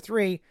 2 or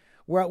 3,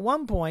 where at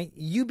one point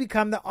you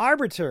become the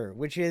Arbiter,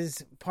 which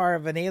is part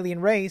of an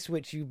alien race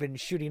which you've been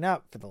shooting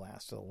up for the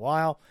last little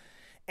while.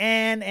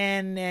 And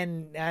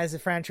as the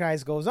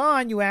franchise goes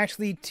on, you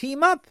actually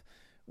team up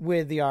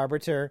with the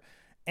Arbiter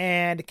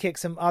and kick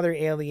some other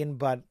alien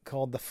butt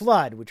called the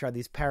Flood, which are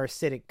these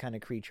parasitic kind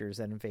of creatures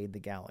that invade the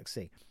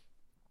galaxy.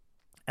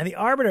 And the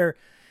Arbiter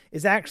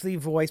is actually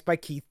voiced by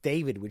Keith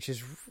David, which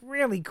is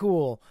really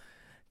cool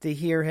to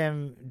hear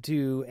him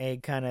do a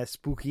kind of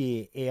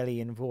spooky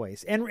alien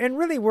voice. And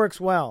really works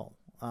well,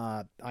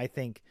 I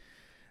think,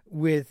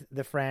 with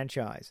the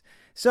franchise.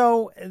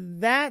 So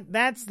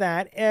that's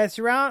that.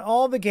 Throughout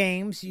all the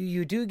games,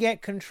 you do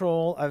get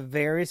control of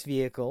various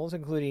vehicles,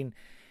 including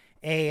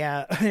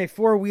a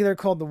four-wheeler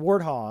called the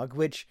Warthog,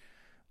 which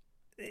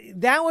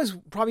that was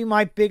probably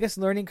my biggest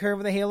learning curve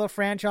of the Halo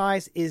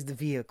franchise, is the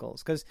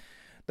vehicles. Because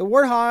the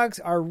Warthogs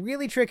are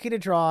really tricky to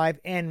drive,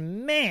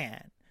 and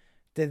man,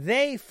 do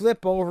they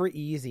flip over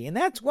easy. And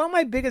that's one of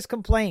my biggest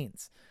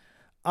complaints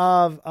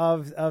of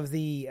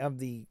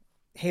the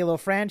Halo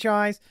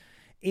franchise,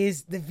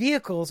 is the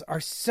vehicles are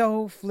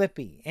so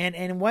flippy.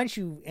 And once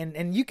you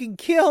can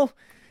kill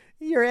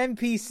your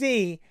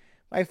NPC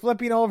by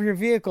flipping over your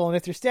vehicle, and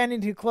if they're standing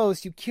too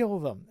close, you kill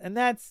them. And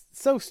that's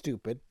so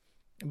stupid,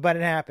 but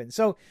it happens.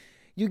 So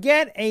you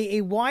get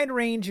a wide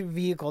range of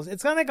vehicles.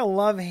 It's kind of like a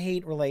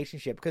love-hate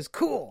relationship, because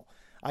cool,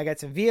 I got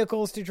some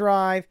vehicles to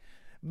drive,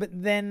 but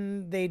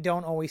then they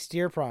don't always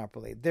steer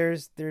properly.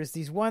 There's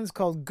these ones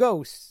called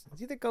Ghosts.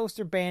 It's either Ghosts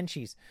or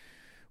Banshees,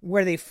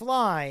 where they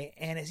fly,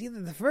 and it's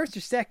either the first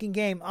or second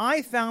game,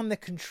 I found the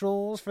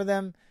controls for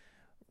them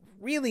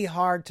really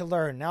hard to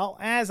learn. Now,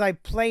 as I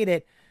played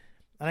it,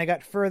 and I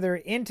got further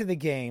into the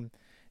game,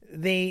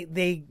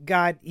 they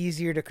got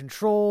easier to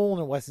control,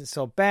 and it wasn't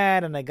so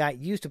bad, and I got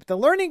used to it. But the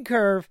learning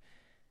curve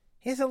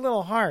is a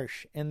little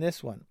harsh in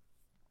this one.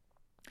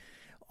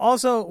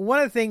 Also, one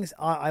of the things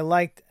I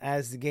liked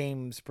as the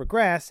games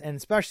progress, and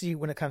especially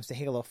when it comes to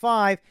Halo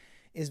 5,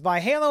 is by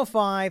Halo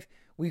 5,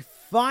 we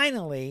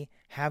finally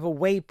have a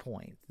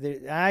waypoint.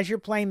 As you're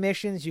playing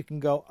missions, you can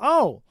go,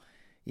 oh,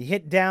 you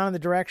hit down the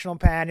directional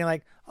pad, and you're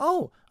like,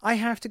 oh, I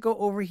have to go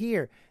over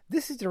here.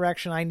 This is the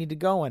direction I need to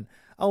go in.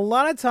 A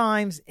lot of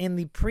times in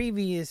the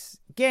previous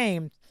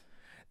game,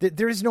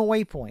 there is no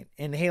waypoint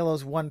in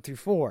Halos 1 through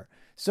 4.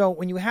 So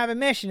when you have a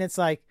mission, it's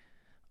like,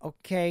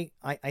 okay,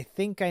 I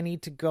think I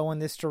need to go in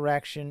this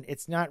direction.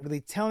 It's not really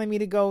telling me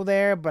to go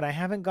there, but I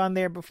haven't gone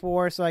there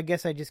before, so I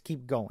guess I just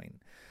keep going.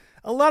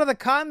 A lot of the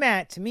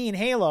combat, to me, in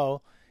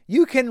Halo,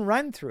 you can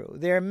run through.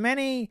 There are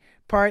many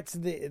parts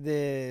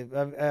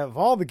of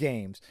all the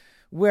games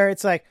where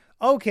it's like,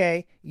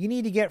 okay, you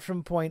need to get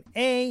from point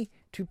A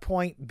to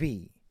point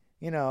B,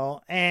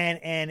 and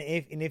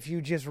if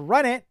you just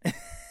run it,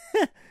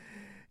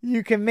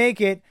 you can make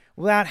it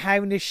without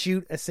having to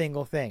shoot a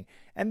single thing.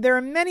 And there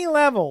are many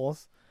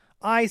levels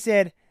I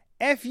said,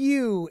 F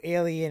you,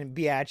 alien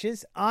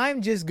biatches,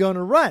 I'm just going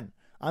to run.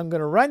 I'm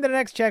going to run to the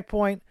next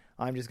checkpoint.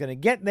 I'm just going to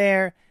get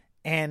there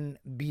and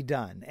be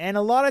done. And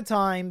a lot of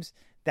times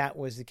that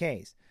was the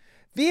case.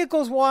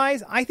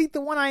 Vehicles-wise, I think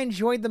the one I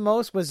enjoyed the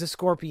most was the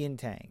Scorpion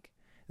tank.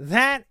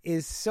 That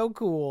is so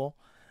cool,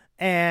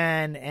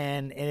 and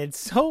it's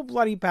so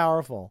bloody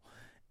powerful.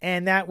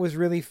 And that was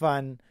really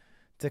fun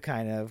to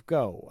kind of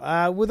go.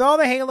 With all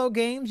the Halo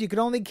games, you could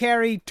only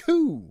carry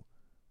 2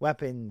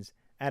 weapons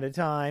at a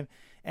time,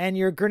 and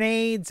your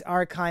grenades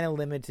are kind of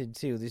limited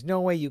too. There's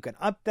no way you can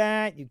up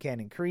that, you can't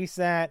increase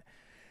that.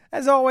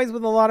 As always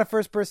with a lot of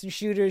first-person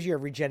shooters, you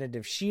have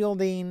regenerative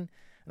shielding.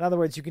 In other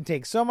words, you can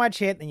take so much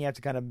hit, and you have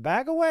to kind of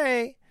back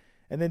away,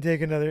 and then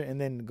take another,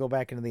 and then go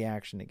back into the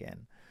action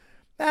again.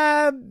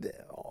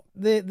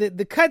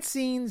 The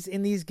cutscenes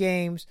in these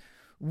games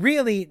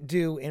really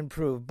do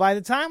improve. By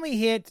the time we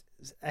hit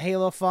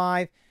Halo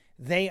 5,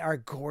 they are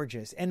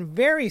gorgeous and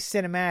very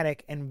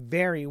cinematic and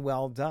very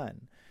well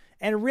done.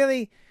 And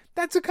really,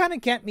 that's what kind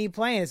of kept me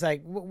playing. It's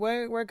like,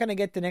 we're going to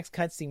get the next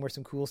cutscene where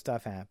some cool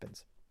stuff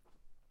happens.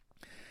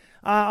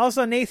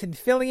 Also, Nathan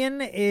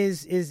Fillion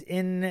is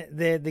in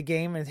the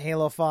game in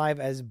Halo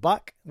 5 as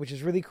Buck, which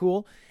is really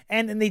cool.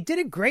 And they did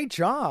a great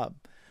job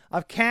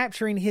of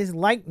capturing his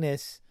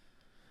likeness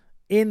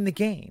in the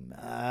game.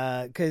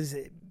 Because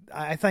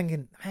I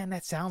think, man,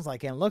 that sounds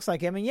like him, looks like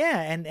him. And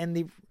yeah,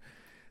 and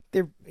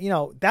they're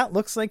that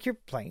looks like you're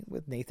playing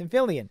with Nathan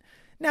Fillion.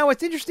 Now,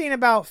 what's interesting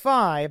about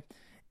 5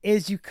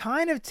 is you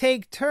kind of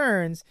take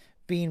turns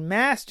being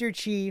Master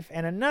Chief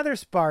and another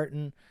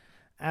Spartan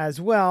as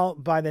well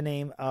by the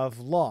name of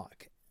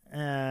Locke.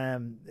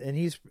 And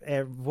he's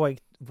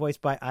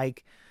voiced by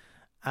Ike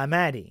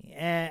Amadi.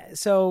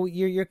 So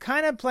you're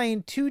kind of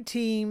playing 2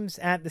 teams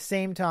at the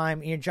same time,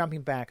 and you're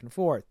jumping back and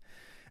forth.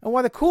 And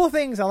one of the cool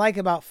things I like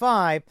about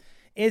 5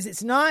 is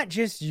it's not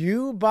just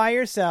you by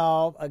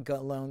yourself, a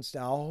lone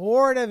style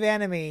horde of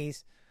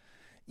enemies.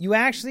 You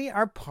actually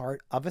are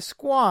part of a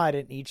squad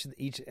in each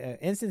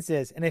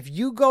instances. And if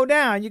you go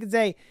down, you can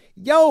say,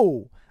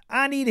 yo,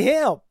 I need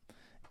help.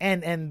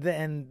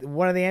 And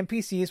one of the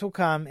NPCs will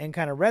come and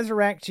kind of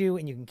resurrect you,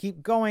 and you can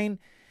keep going.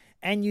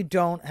 and you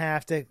don't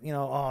have to,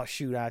 oh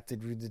shoot, I have to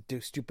do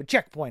the stupid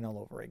checkpoint all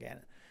over again.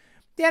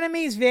 The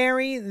enemies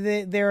vary.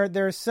 There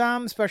are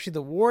some, especially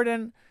the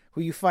warden,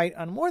 who you fight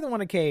on more than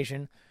one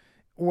occasion,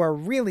 who are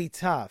really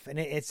tough. And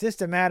it's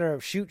just a matter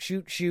of shoot,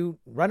 shoot, shoot,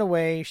 run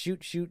away,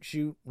 shoot, shoot,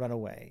 shoot, run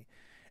away.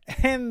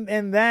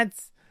 And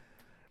that's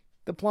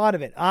the plot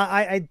of it.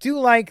 I do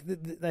like,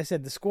 I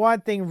said, the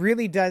squad thing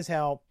really does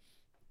help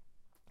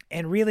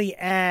and really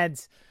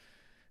adds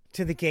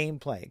to the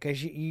gameplay,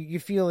 because you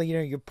feel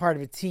you're part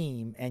of a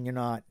team and you're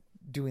not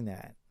doing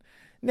that.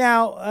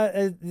 Now,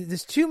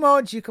 there's 2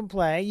 modes you can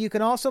play. You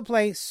can also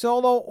play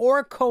solo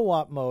or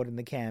co-op mode in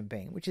the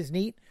campaign, which is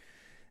neat.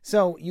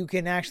 So you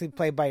can actually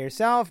play by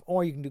yourself,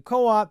 or you can do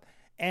co-op,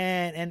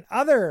 and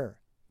other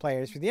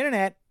players through the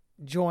internet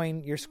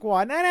join your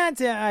squad. And that adds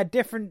a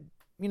different,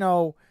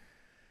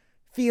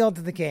 feel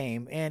to the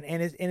game, and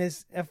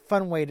is a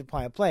fun way to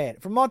play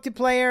it. For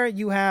multiplayer,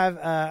 you have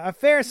a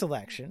fair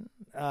selection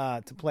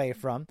to play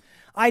from.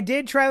 I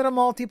did try a little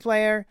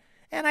multiplayer,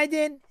 and I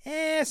did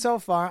so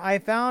far. I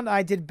found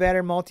I did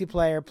better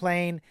multiplayer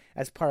playing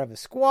as part of a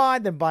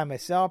squad than by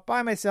myself.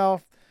 By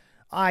myself,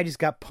 I just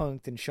got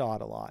punked and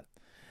shot a lot.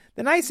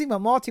 The nice thing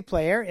about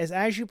multiplayer is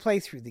as you play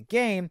through the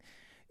game,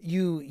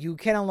 you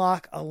can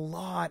unlock a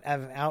lot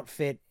of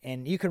outfit,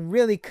 and you can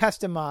really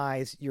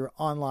customize your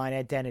online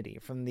identity,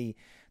 from the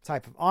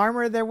type of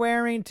armor they're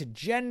wearing, to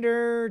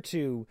gender,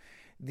 to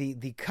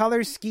the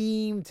color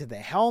scheme, to the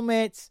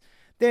helmets.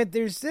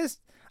 There's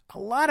just a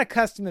lot of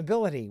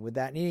customability with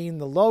that. And even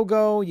the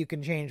logo, you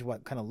can change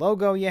what kind of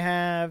logo you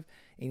have,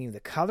 and even the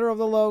color of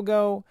the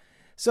logo.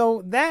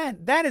 So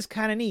that is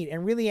kind of neat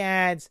and really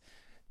adds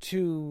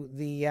to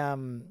the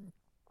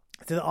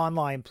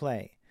online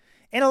play.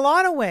 In a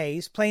lot of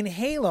ways, playing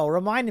Halo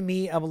reminded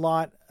me of a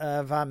lot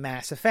of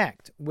Mass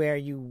Effect, where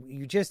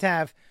you just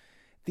have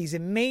these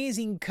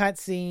amazing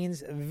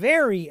cutscenes,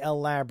 very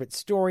elaborate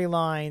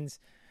storylines,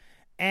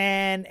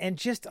 and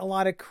just a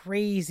lot of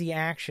crazy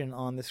action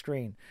on the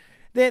screen.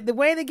 The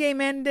way the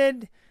game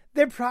ended,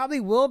 there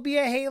probably will be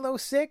a Halo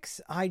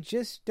 6. I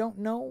just don't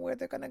know where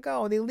they're going to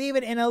go. They leave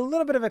it in a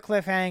little bit of a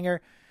cliffhanger,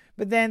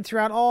 but then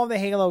throughout all the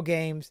Halo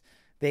games,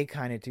 they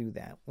kind of do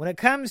that. When it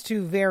comes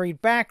to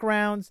varied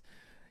backgrounds,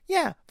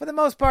 yeah, for the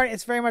most part,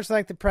 it's very much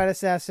like the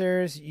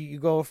predecessors. You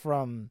go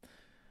from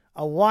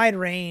a wide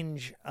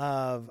range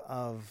of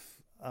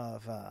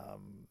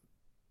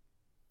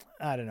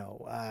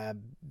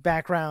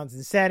backgrounds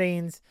and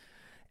settings,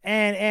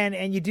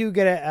 and you do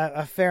get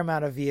a fair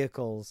amount of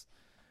vehicles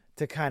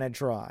to kind of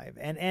drive.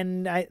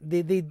 And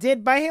they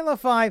did by Halo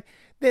 5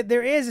 that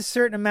there is a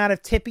certain amount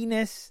of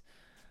tippiness,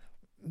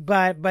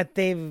 but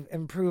they've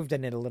improved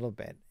on it a little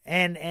bit.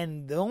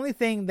 And the only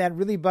thing that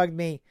really bugged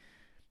me,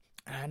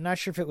 I'm not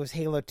sure if it was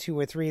Halo 2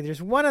 or 3.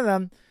 There's one of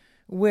them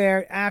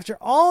where after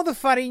all the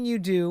fighting you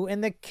do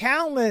and the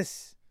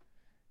countless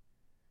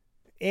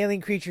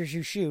alien creatures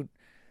you shoot,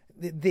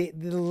 the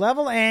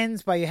level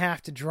ends by you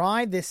have to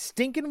drive this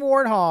stinking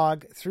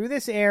warthog through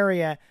this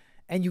area,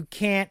 and you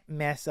can't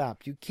mess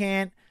up. You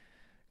can't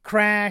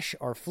crash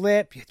or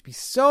flip. You have to be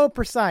so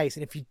precise.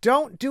 And if you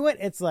don't do it,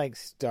 it's like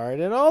start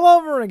it all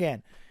over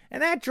again.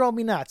 And that drove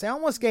me nuts. I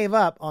almost gave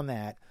up on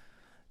that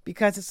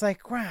because it's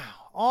like,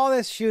 wow, all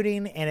this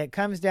shooting, and it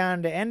comes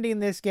down to ending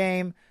this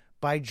game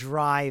by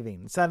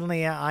driving.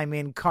 Suddenly I'm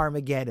in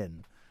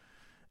Carmageddon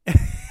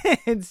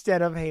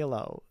instead of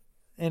Halo.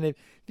 And if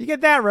you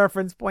get that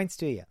reference, points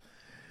to you.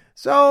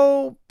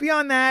 So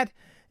beyond that,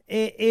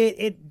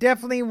 it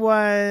definitely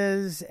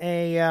was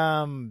a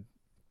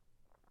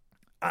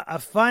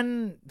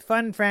fun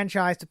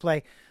franchise to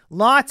play.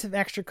 Lots of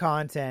extra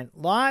content,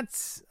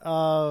 lots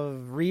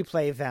of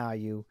replay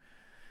value,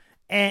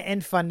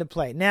 and fun to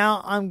play.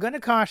 Now, I'm going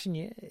to caution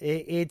you,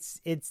 it's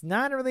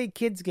not really a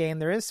kid's game.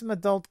 There is some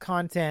adult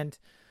content,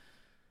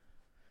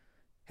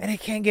 and it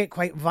can get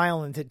quite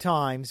violent at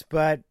times,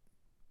 but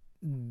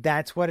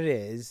that's what it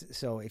is.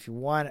 So if you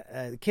want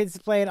kids to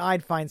play it,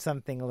 I'd find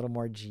something a little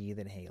more G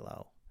than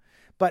Halo.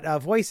 But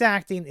voice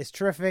acting is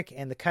terrific,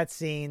 and the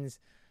cutscenes,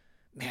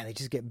 man, they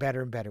just get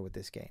better and better with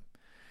this game.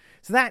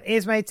 So that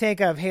is my take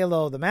of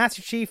Halo, the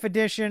Master Chief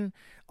Edition.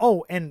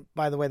 Oh, and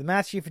by the way, the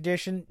Master Chief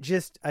Edition,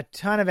 just a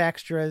ton of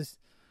extras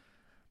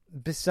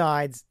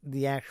besides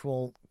the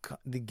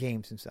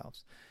games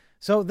themselves.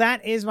 So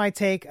that is my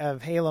take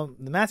of Halo,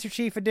 the Master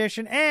Chief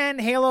Edition, and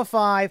Halo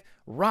 5,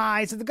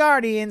 Rise of the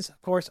Guardians.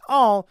 Of course,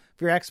 all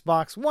for your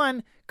Xbox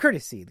One,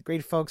 courtesy of the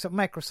great folks at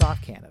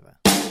Microsoft Canada.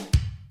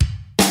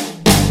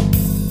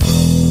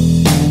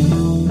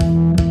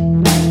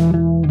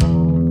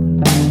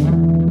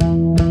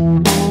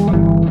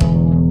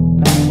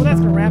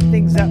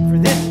 Things up for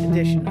this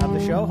edition of the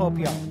show. Hope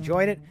you all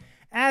enjoyed it.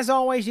 As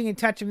always, you can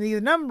touch me in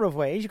a number of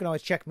ways. You can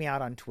always check me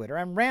out on Twitter.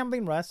 I'm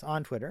Rambling Russ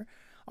on Twitter.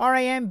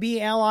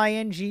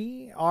 RamblingRuss.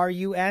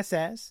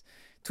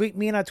 Tweet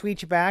me and I'll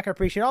tweet you back. I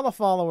appreciate all the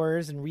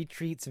followers and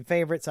retweets and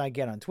favorites I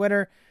get on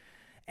Twitter.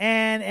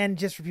 And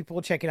just for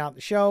people checking out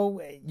the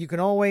show, you can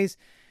always,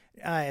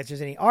 if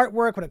there's any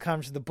artwork when it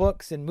comes to the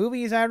books and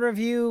movies I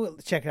review,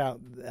 check it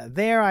out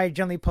there. I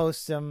generally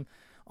post them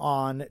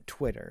on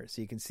Twitter,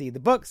 so you can see the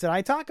books that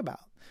I talk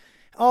about.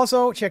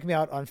 Also, check me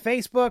out on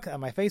Facebook,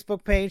 on my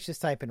Facebook page.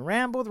 Just type in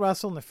Ramble with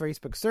Russell in the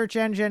Facebook search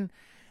engine,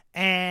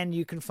 and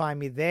you can find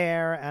me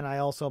there. And I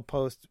also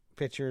post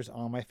pictures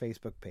on my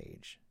Facebook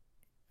page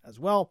as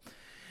well.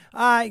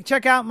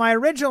 Check out my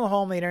original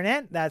home on the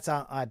internet. That's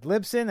at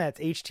Libsyn. That's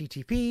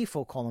http://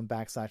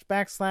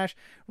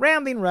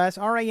 ramblingrus,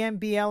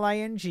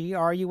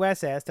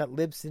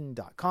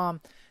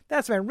 RAMBLINGRUSS.libsyn.com.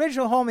 That's my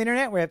original home on the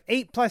internet. We have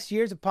 8+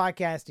 years of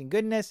podcasting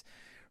goodness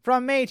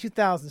from May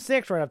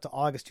 2006 right up to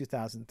August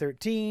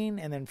 2013.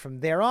 And then from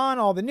there on,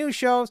 all the new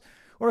shows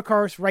were, of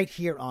course, right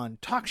here on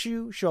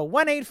TalkShoe, show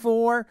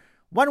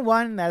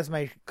 18411. That is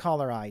my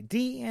caller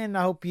ID. And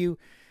I hope you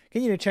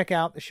continue to check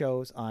out the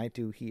shows I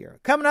do here.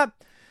 Coming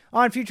up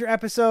on future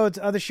episodes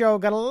of the show,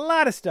 got a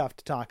lot of stuff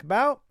to talk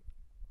about.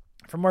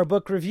 For more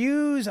book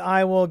reviews,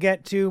 I will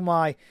get to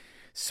my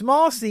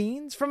small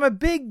scenes from a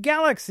big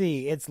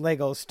galaxy. It's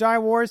Lego Star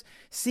Wars,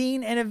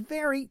 seen in a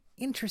very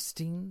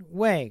interesting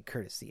way,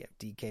 courtesy of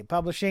DK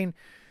Publishing.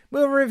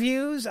 Movie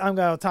reviews, I'm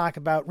going to talk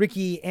about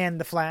Ricky and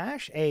the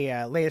Flash,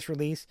 a latest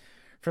release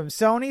from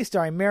Sony,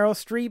 starring Meryl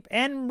Streep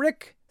and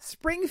Rick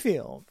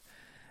Springfield,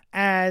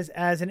 as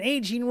an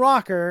aging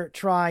rocker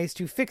tries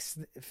to fix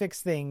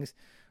things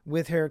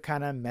with her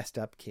kind of messed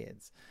up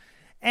kids.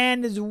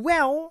 And as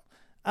well,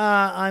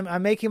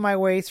 I'm making my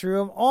way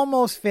through, I'm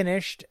almost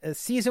finished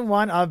season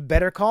 1 of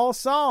Better Call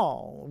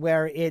Saul,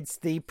 where it's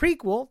the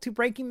prequel to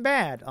Breaking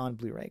Bad on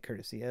Blu-ray,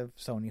 courtesy of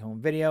Sony Home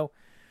Video.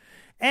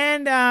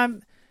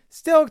 And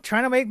still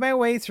trying to make my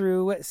way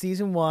through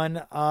season 1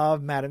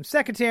 of Madam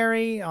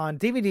Secretary on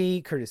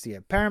DVD, courtesy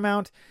of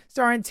Paramount,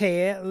 starring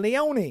Téa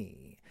Leoni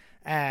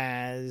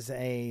as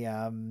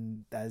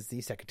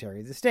the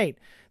Secretary of the State.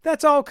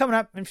 That's all coming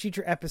up in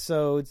future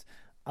episodes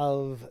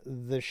of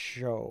the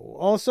show.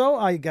 Also,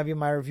 I give you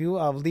my review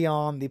of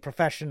Leon the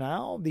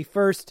Professional, the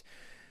first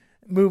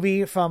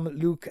movie from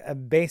Luc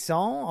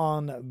Besson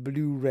on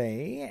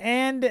Blu-ray,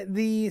 and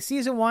the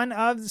season 1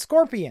 of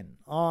Scorpion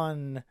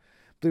on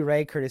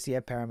Blu-ray, courtesy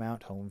of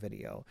Paramount Home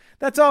Video.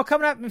 That's all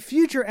coming up in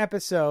future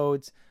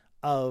episodes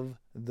of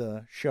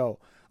the show.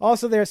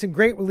 Also, there are some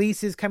great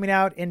releases coming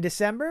out in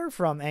December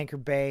from Anchor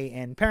Bay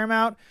and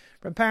Paramount.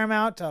 From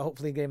Paramount,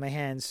 hopefully getting my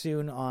hands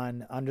soon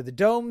on Under the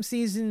Dome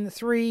Season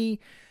 3,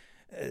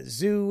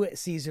 Zoo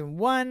Season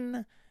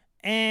 1,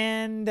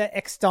 and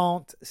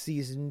Extant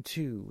Season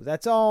 2.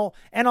 That's all.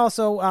 And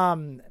also,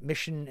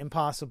 Mission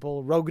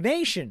Impossible Rogue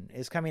Nation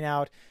is coming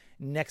out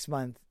next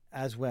month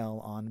as well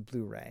on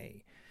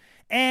Blu-ray.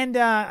 And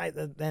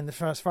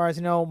as far as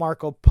you know,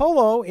 Marco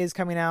Polo is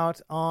coming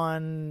out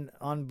on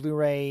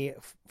Blu-ray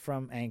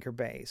from Anchor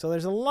Bay. So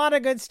there's a lot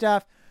of good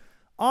stuff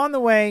on the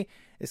way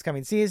this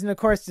coming season. Of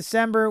course,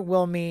 December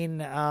will mean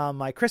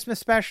my Christmas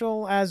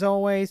special, as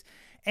always.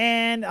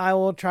 And I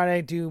will try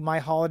to do my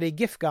holiday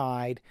gift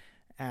guide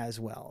as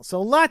well.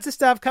 So lots of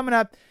stuff coming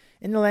up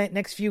in the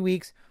next few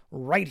weeks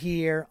right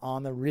here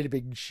on the Really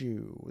Big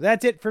Shoe.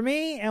 That's it for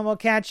me, and we'll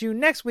catch you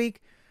next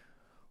week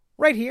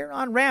right here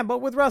on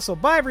Ramble with Russell.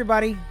 Bye,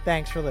 everybody.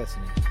 Thanks for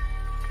listening.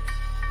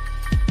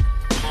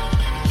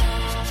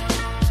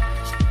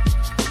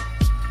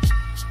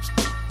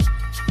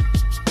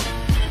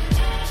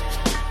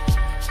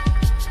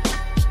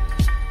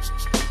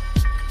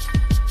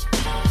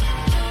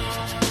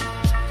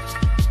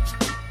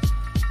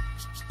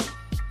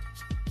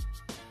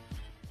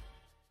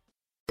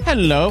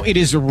 Hello, it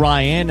is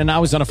Ryan, and I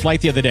was on a flight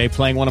the other day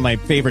playing one of my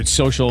favorite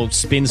social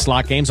spin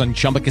slot games on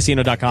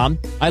ChumbaCasino.com.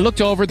 I looked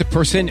over at the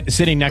person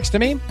sitting next to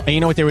me, and you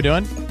know what they were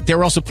doing? They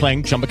were also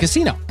playing Chumba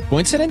Casino.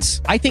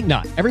 Coincidence? I think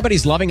not.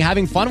 Everybody's loving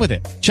having fun with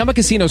it. Chumba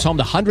Casino is home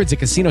to hundreds of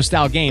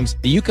casino-style games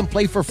that you can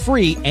play for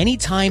free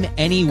anytime,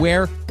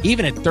 anywhere,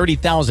 even at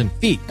 30,000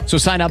 feet. So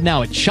sign up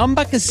now at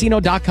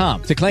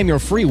ChumbaCasino.com to claim your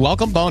free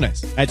welcome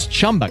bonus. That's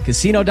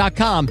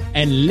ChumbaCasino.com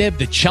and live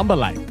the Chumba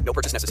life. No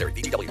purchase necessary.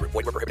 VGW. Void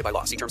where prohibited by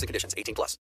law. See terms and conditions. 18+.